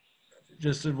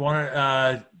 Just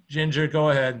one, Ginger, go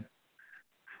ahead.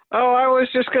 Oh, I was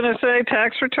just going to say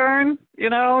tax return, you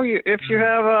know, if you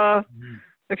have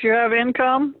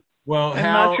income. Well, and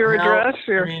not your address.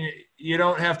 I mean, you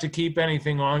don't have to keep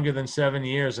anything longer than 7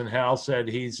 years, and Hal said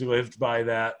he's lived by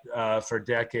that for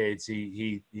decades.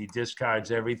 He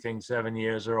discards everything 7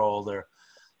 years or older.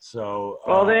 So,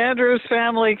 Well, the Andrews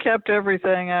family kept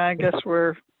everything. I guess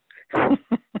we're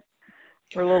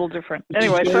we're a little different.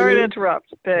 Anyway, sorry to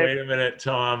interrupt, Dave. wait a minute,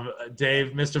 Tom.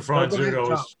 Dave, Mr. No, go ahead, Franzuto Tom.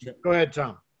 was. Go ahead,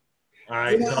 Tom. All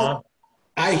right, Tom.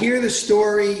 I hear the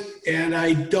story and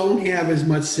I don't have as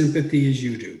much sympathy as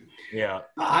you do. Yeah.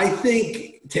 I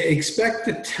think to expect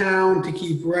the town to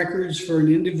keep records for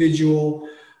an individual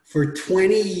for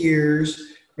 20 years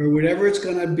or whatever it's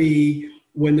going to be,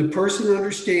 when the person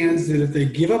understands that if they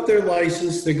give up their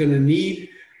license, they're going to need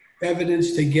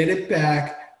evidence to get it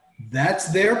back.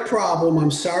 That's their problem.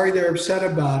 I'm sorry they're upset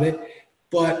about it.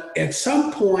 But at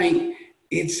some point,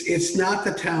 it's not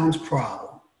the town's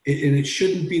problem. And it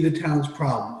shouldn't be the town's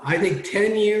problem. I think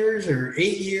 10 years or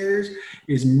 8 years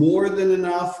is more than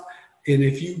enough. And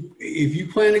if you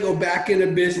plan to go back into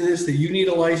business that you need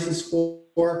a license for,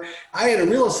 I had a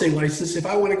real estate license. If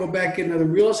I want to go back into the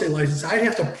real estate license, I'd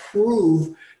have to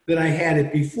prove that I had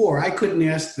it before. I couldn't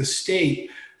ask the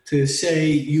state to say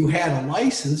you had a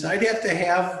license. I'd have to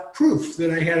have proof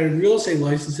that I had a real estate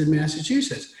license in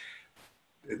Massachusetts.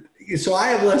 So I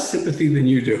have less sympathy than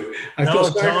you do. I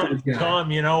feel sorry for this guy.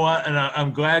 Tom, you know what? And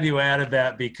I'm glad you added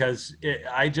that because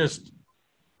I just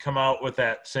come out with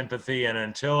that sympathy. And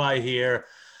until I hear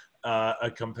a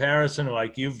comparison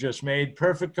like you've just made,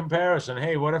 perfect comparison.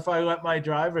 Hey, what if I let my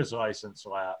driver's license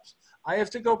lapse? I have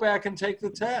to go back and take the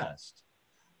test.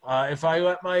 If I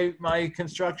let my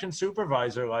construction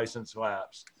supervisor license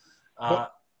lapse, I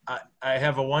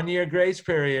have a 1-year grace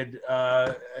period.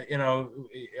 You know,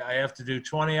 I have to do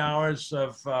 20 hours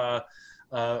of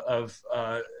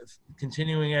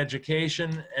continuing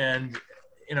education, and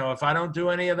you know, if I don't do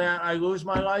any of that, I lose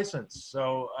my license.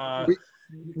 So,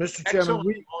 Mr. Chairman,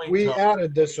 we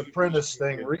added this apprentice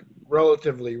thing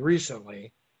relatively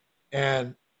recently,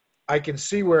 and I can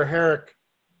see where Herrick,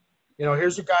 you know,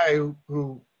 here's a guy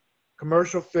who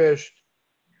commercial fished,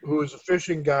 who is a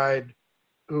fishing guide,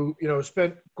 who, you know,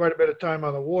 spent quite a bit of time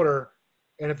on the water.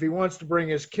 And if he wants to bring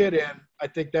his kid in, I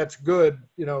think that's good.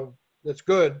 You know, that's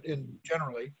good in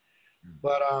generally.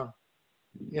 But,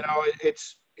 you know,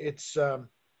 it's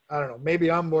I don't know, maybe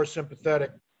I'm more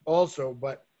sympathetic also,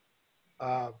 but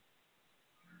I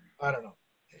don't know.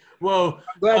 Well,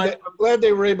 I'm glad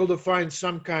they were able to find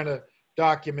some kind of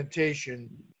documentation.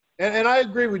 And I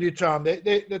agree with you, Tom.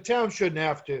 The town shouldn't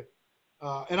have to.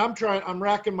 And I'm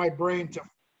racking my brain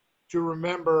to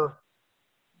remember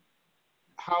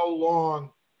how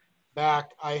long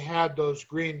back I had the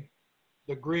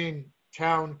green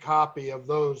town copy of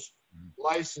those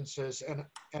licenses,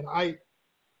 and I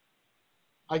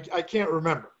can't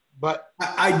remember. But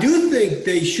I do think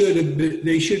they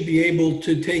should be able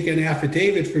to take an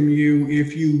affidavit from you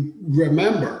if you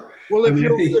remember. Well,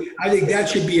 I think that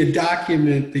should be a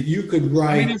document that you could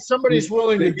write. I mean, if somebody's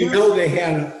willing to do,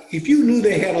 if you knew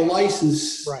they had a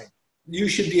license, right, you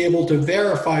should be able to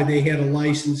verify they had a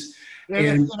license.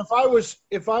 And if I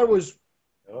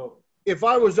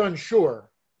was unsure,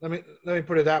 let me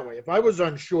put it that way. If I was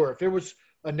unsure, if it was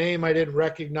a name I didn't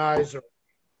recognize, or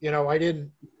I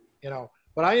didn't,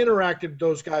 but I interacted with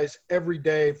those guys every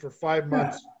day for 5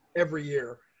 months every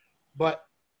year. But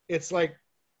it's like,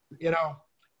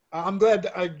 I'm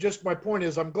glad my point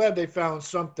is, I'm glad they found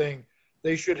something.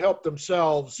 They should help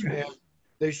themselves, and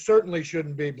they certainly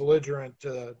shouldn't be belligerent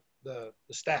to the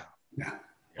staff. Yeah.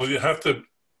 Well, you have to,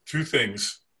 two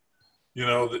things,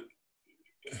 that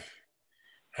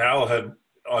Hal had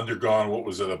undergone what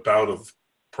was a bout of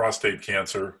prostate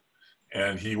cancer,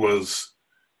 and he was,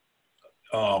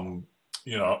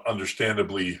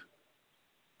 understandably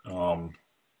on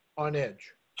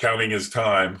edge, counting his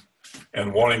time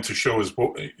and wanting to show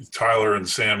Tyler and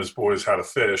Sam, his boys, how to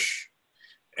fish,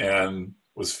 and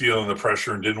was feeling the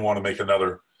pressure and didn't want to make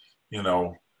another,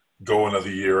 go another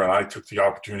year. And I took the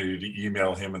opportunity to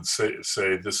email him and say,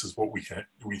 this is what we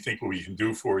think we can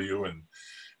do for you. And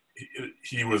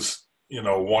he was,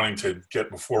 wanting to get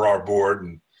before our board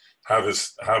and have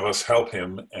us help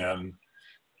him. And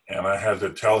I had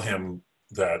to tell him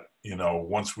that,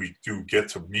 once we do get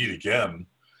to meet again,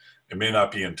 it may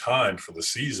not be in time for the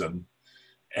season,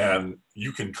 and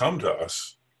you can come to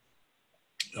us.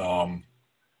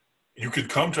 You could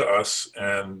come to us,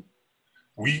 and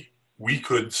we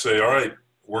could say, all right,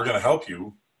 we're going to help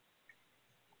you,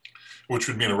 which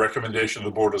would mean a recommendation to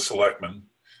the Board of Selectmen,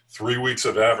 3 weeks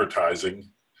of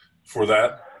advertising for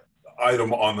that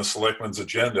item on the Selectmen's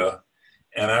agenda.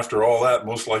 And after all that,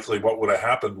 most likely what would have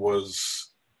happened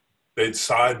was they'd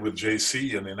side with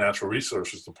JC in the Natural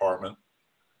Resources Department.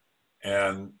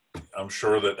 And I'm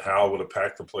sure that Hal would have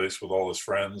packed the place with all his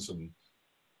friends. And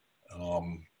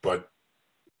but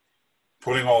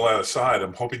putting all that aside,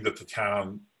 I'm hoping that the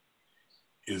town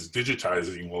is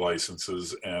digitizing the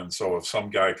licenses. And so if some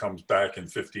guy comes back in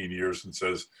 15 years and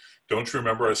says, don't you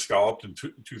remember I scalloped in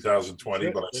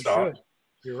 2020, but I stopped?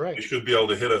 You're right. You should be able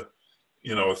to hit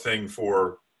a thing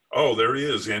for, oh, there he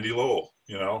is, Andy Lowell,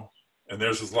 and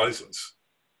there's his license.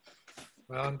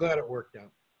 Well, I'm glad it worked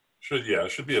out.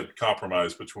 It should be a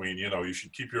compromise between, you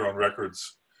should keep your own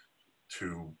records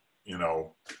to,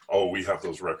 oh, we have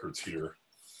those records here.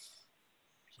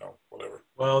 So whatever.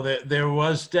 Well, there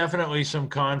was definitely some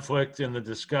conflict in the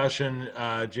discussion.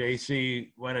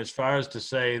 JC went as far as to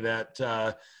say that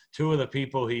two of the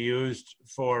people he used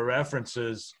for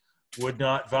references would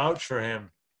not vouch for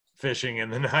him fishing in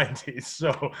the 90s.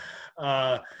 So,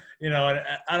 and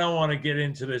I don't want to get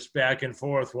into this back and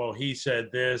forth. Well, he said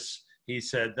this, he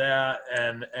said that,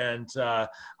 and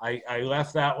I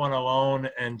left that one alone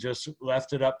and just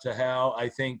left it up to Hal. I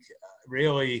think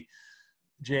really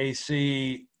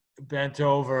JC bent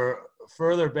over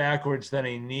further backwards than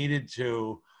he needed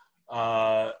to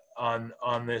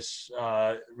on this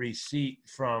receipt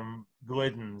from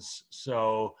Glidden's.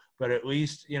 So, but at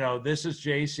least, this is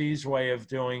JC's way of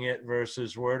doing it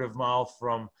versus word of mouth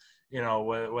from,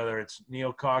 whether it's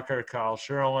Neil Cocker, Carl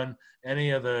Sherlin,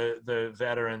 any of the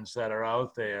veterans that are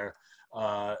out there.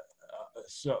 But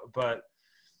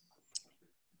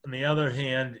on the other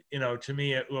hand, to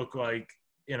me, it looked like,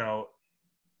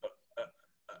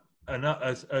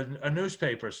 a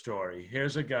newspaper story.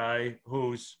 Here's a guy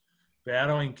who's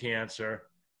battling cancer.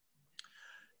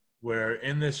 We're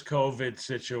in this COVID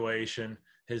situation.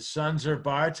 His sons are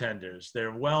bartenders.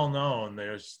 They're well known.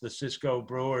 There's the Cisco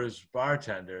Brewers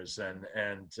bartenders, and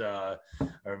or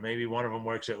maybe one of them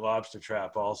works at Lobster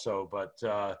Trap also. But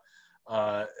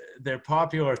they're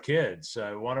popular kids.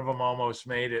 One of them almost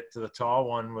made it to the tall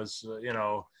one. Was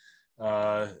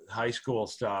high school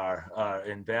star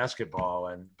in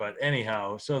basketball, but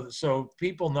anyhow, so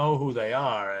people know who they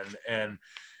are, and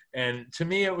to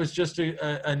me it was just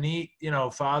a neat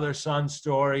father-son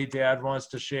story. Dad wants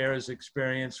to share his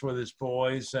experience with his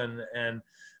boys,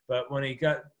 but when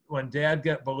Dad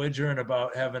got belligerent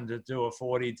about having to do a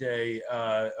 40-day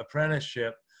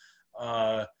apprenticeship,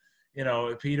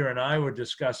 Peter and I were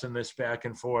discussing this back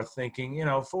and forth, thinking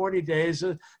 40 days,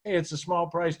 hey, it's a small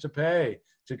price to pay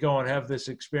to go and have this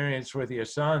experience with your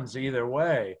sons either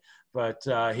way. But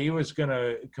he was going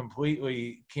to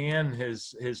completely can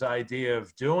his idea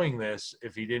of doing this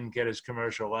if he didn't get his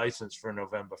commercial license for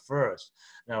November 1st.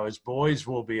 Now, his boys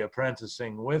will be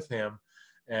apprenticing with him.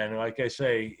 And like I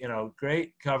say,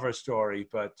 great cover story,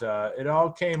 but it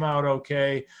all came out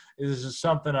okay. This is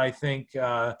something I think,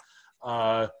 Tom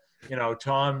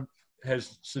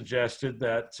has suggested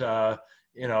that,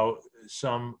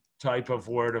 some type of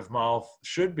word of mouth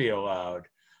should be allowed.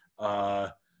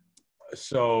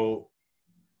 So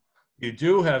you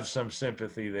do have some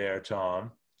sympathy there,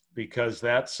 Tom, because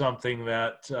that's something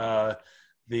that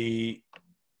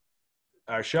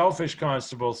our Shellfish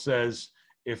constable says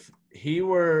if he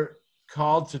were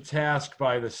called to task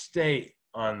by the state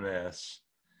on this,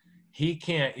 he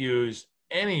can't use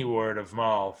any word of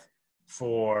mouth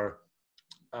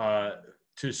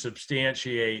to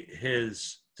substantiate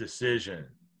his decision.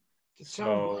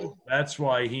 So that's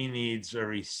why he needs a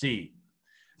receipt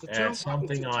and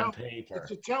something on paper. It's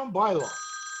a town bylaw.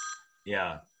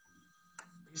 Yeah.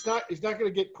 He's not going to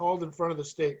get called in front of the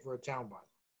state for a town bylaw.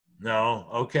 No.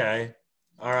 Okay.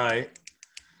 All right.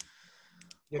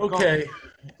 Okay.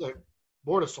 The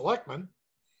Board of Selectmen,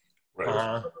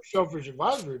 Right. Shellfish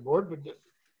Advisory Board, but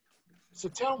it's a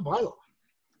town bylaw.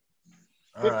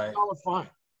 All right. $50 fine.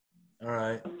 All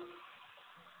right.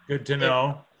 Good to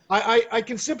know. I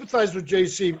can sympathize with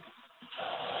JC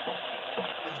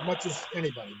as much as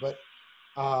anybody, but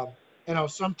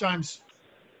sometimes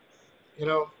a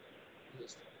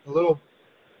little.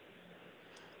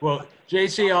 Well,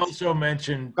 JC also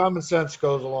mentioned common sense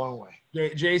goes a long way.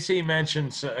 JC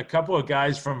mentions a couple of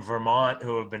guys from Vermont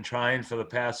who have been trying for the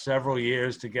past several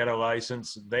years to get a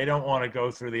license. They don't want to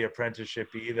go through the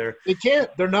apprenticeship either. They can't.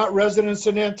 They're not residents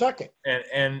in Nantucket.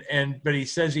 But he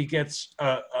says he gets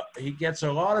a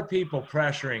lot of people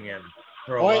pressuring him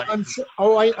for a license.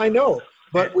 I know.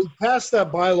 But we passed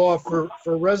that bylaw for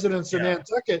residents in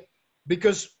Nantucket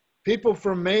because people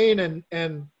from Maine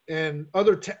and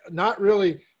other not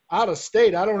really out of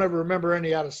state. I don't ever remember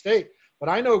any out of state. But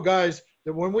I know guys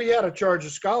that when we had a charge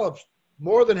of scallops,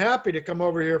 more than happy to come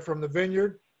over here from the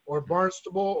Vineyard or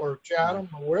Barnstable or Chatham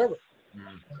or wherever.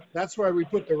 That's why we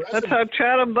put the residents. That's how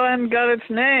Chatham Bend got its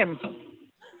name.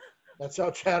 That's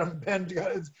how Chatham Bend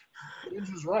got its. This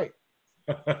is right.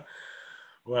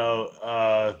 Well,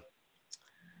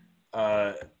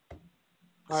 I'm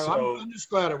just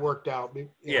glad it worked out.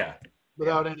 Yeah.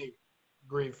 Without any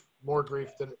grief, more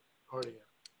grief than it already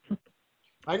is.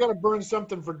 I got to burn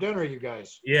something for dinner, you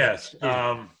guys. Yes.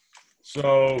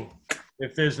 So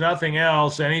if there's nothing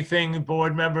else, anything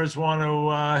board members want to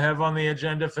have on the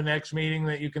agenda for next meeting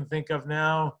that you can think of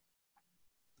now?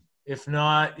 If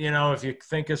not, if you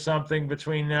think of something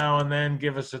between now and then,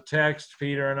 give us a text.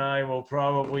 Peter and I will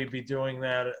probably be doing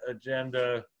that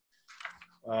agenda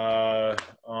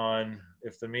on,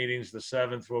 if the meeting's the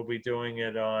 7th, we'll be doing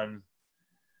it on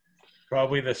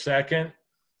probably the 2nd,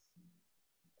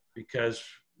 because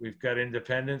we've got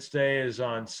Independence Day is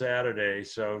on Saturday.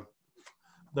 So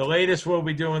the latest we'll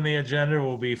be doing the agenda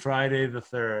will be Friday the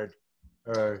 3rd.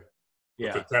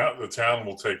 Yeah. But the town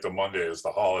will take the Monday as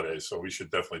the holiday, so we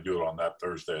should definitely do it on that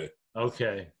Thursday.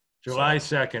 Okay. July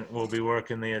 2nd, we'll be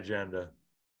working the agenda.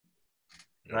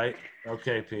 Yep. Right?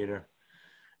 Okay, Peter.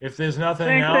 If there's nothing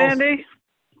Thanks, else. Andy.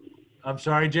 I'm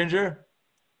sorry, Ginger?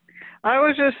 I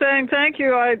was just saying thank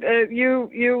you.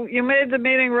 You made the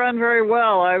meeting run very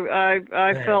well. I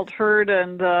Thanks. felt heard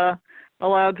and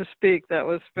allowed to speak. That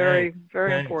was very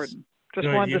Thanks. important. Just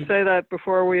Good. wanted to say that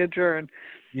before we adjourn.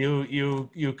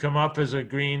 You come up as a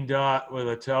green dot with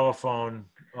a telephone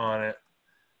on it.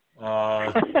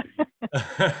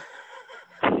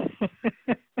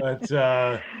 But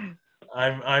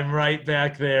I'm right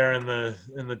back there in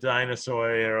the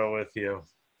dinosaur era with you.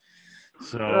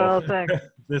 So thanks.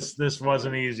 this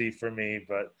wasn't easy for me,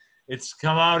 but it's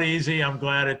come out easy. I'm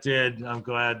glad it did. I'm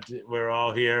glad we're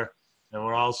all here and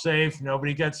we're all safe.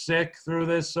 Nobody got sick through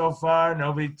this so far.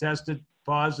 Nobody tested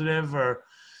positive or.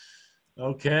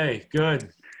 Okay, good,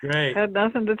 great. Had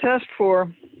nothing to test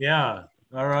for. Yeah,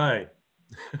 all right.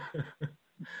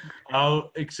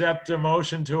 I'll accept a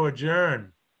motion to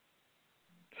adjourn.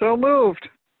 So moved.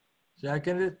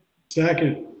 Seconded?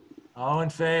 Second. All in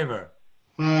favor?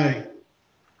 Aye.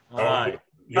 Aye.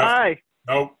 Aye.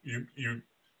 No,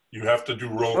 you have to do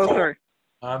roll Oh, call. sorry.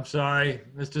 I'm sorry,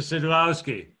 Mr.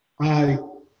 Sidlowski, Aye.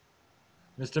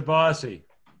 Mr. Bossy,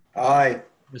 Aye.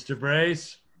 Mr.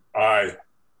 Brace, Aye.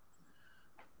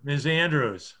 Ms.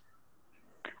 Andrews,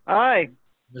 Aye.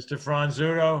 Mr.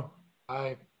 Franzuto,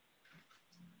 Aye.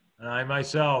 and I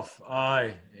myself,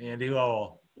 aye, Andy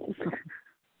Lowell.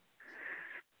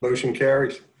 Motion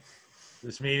carries.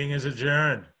 This meeting is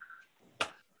adjourned.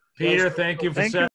 Peter, thank you for Thank you.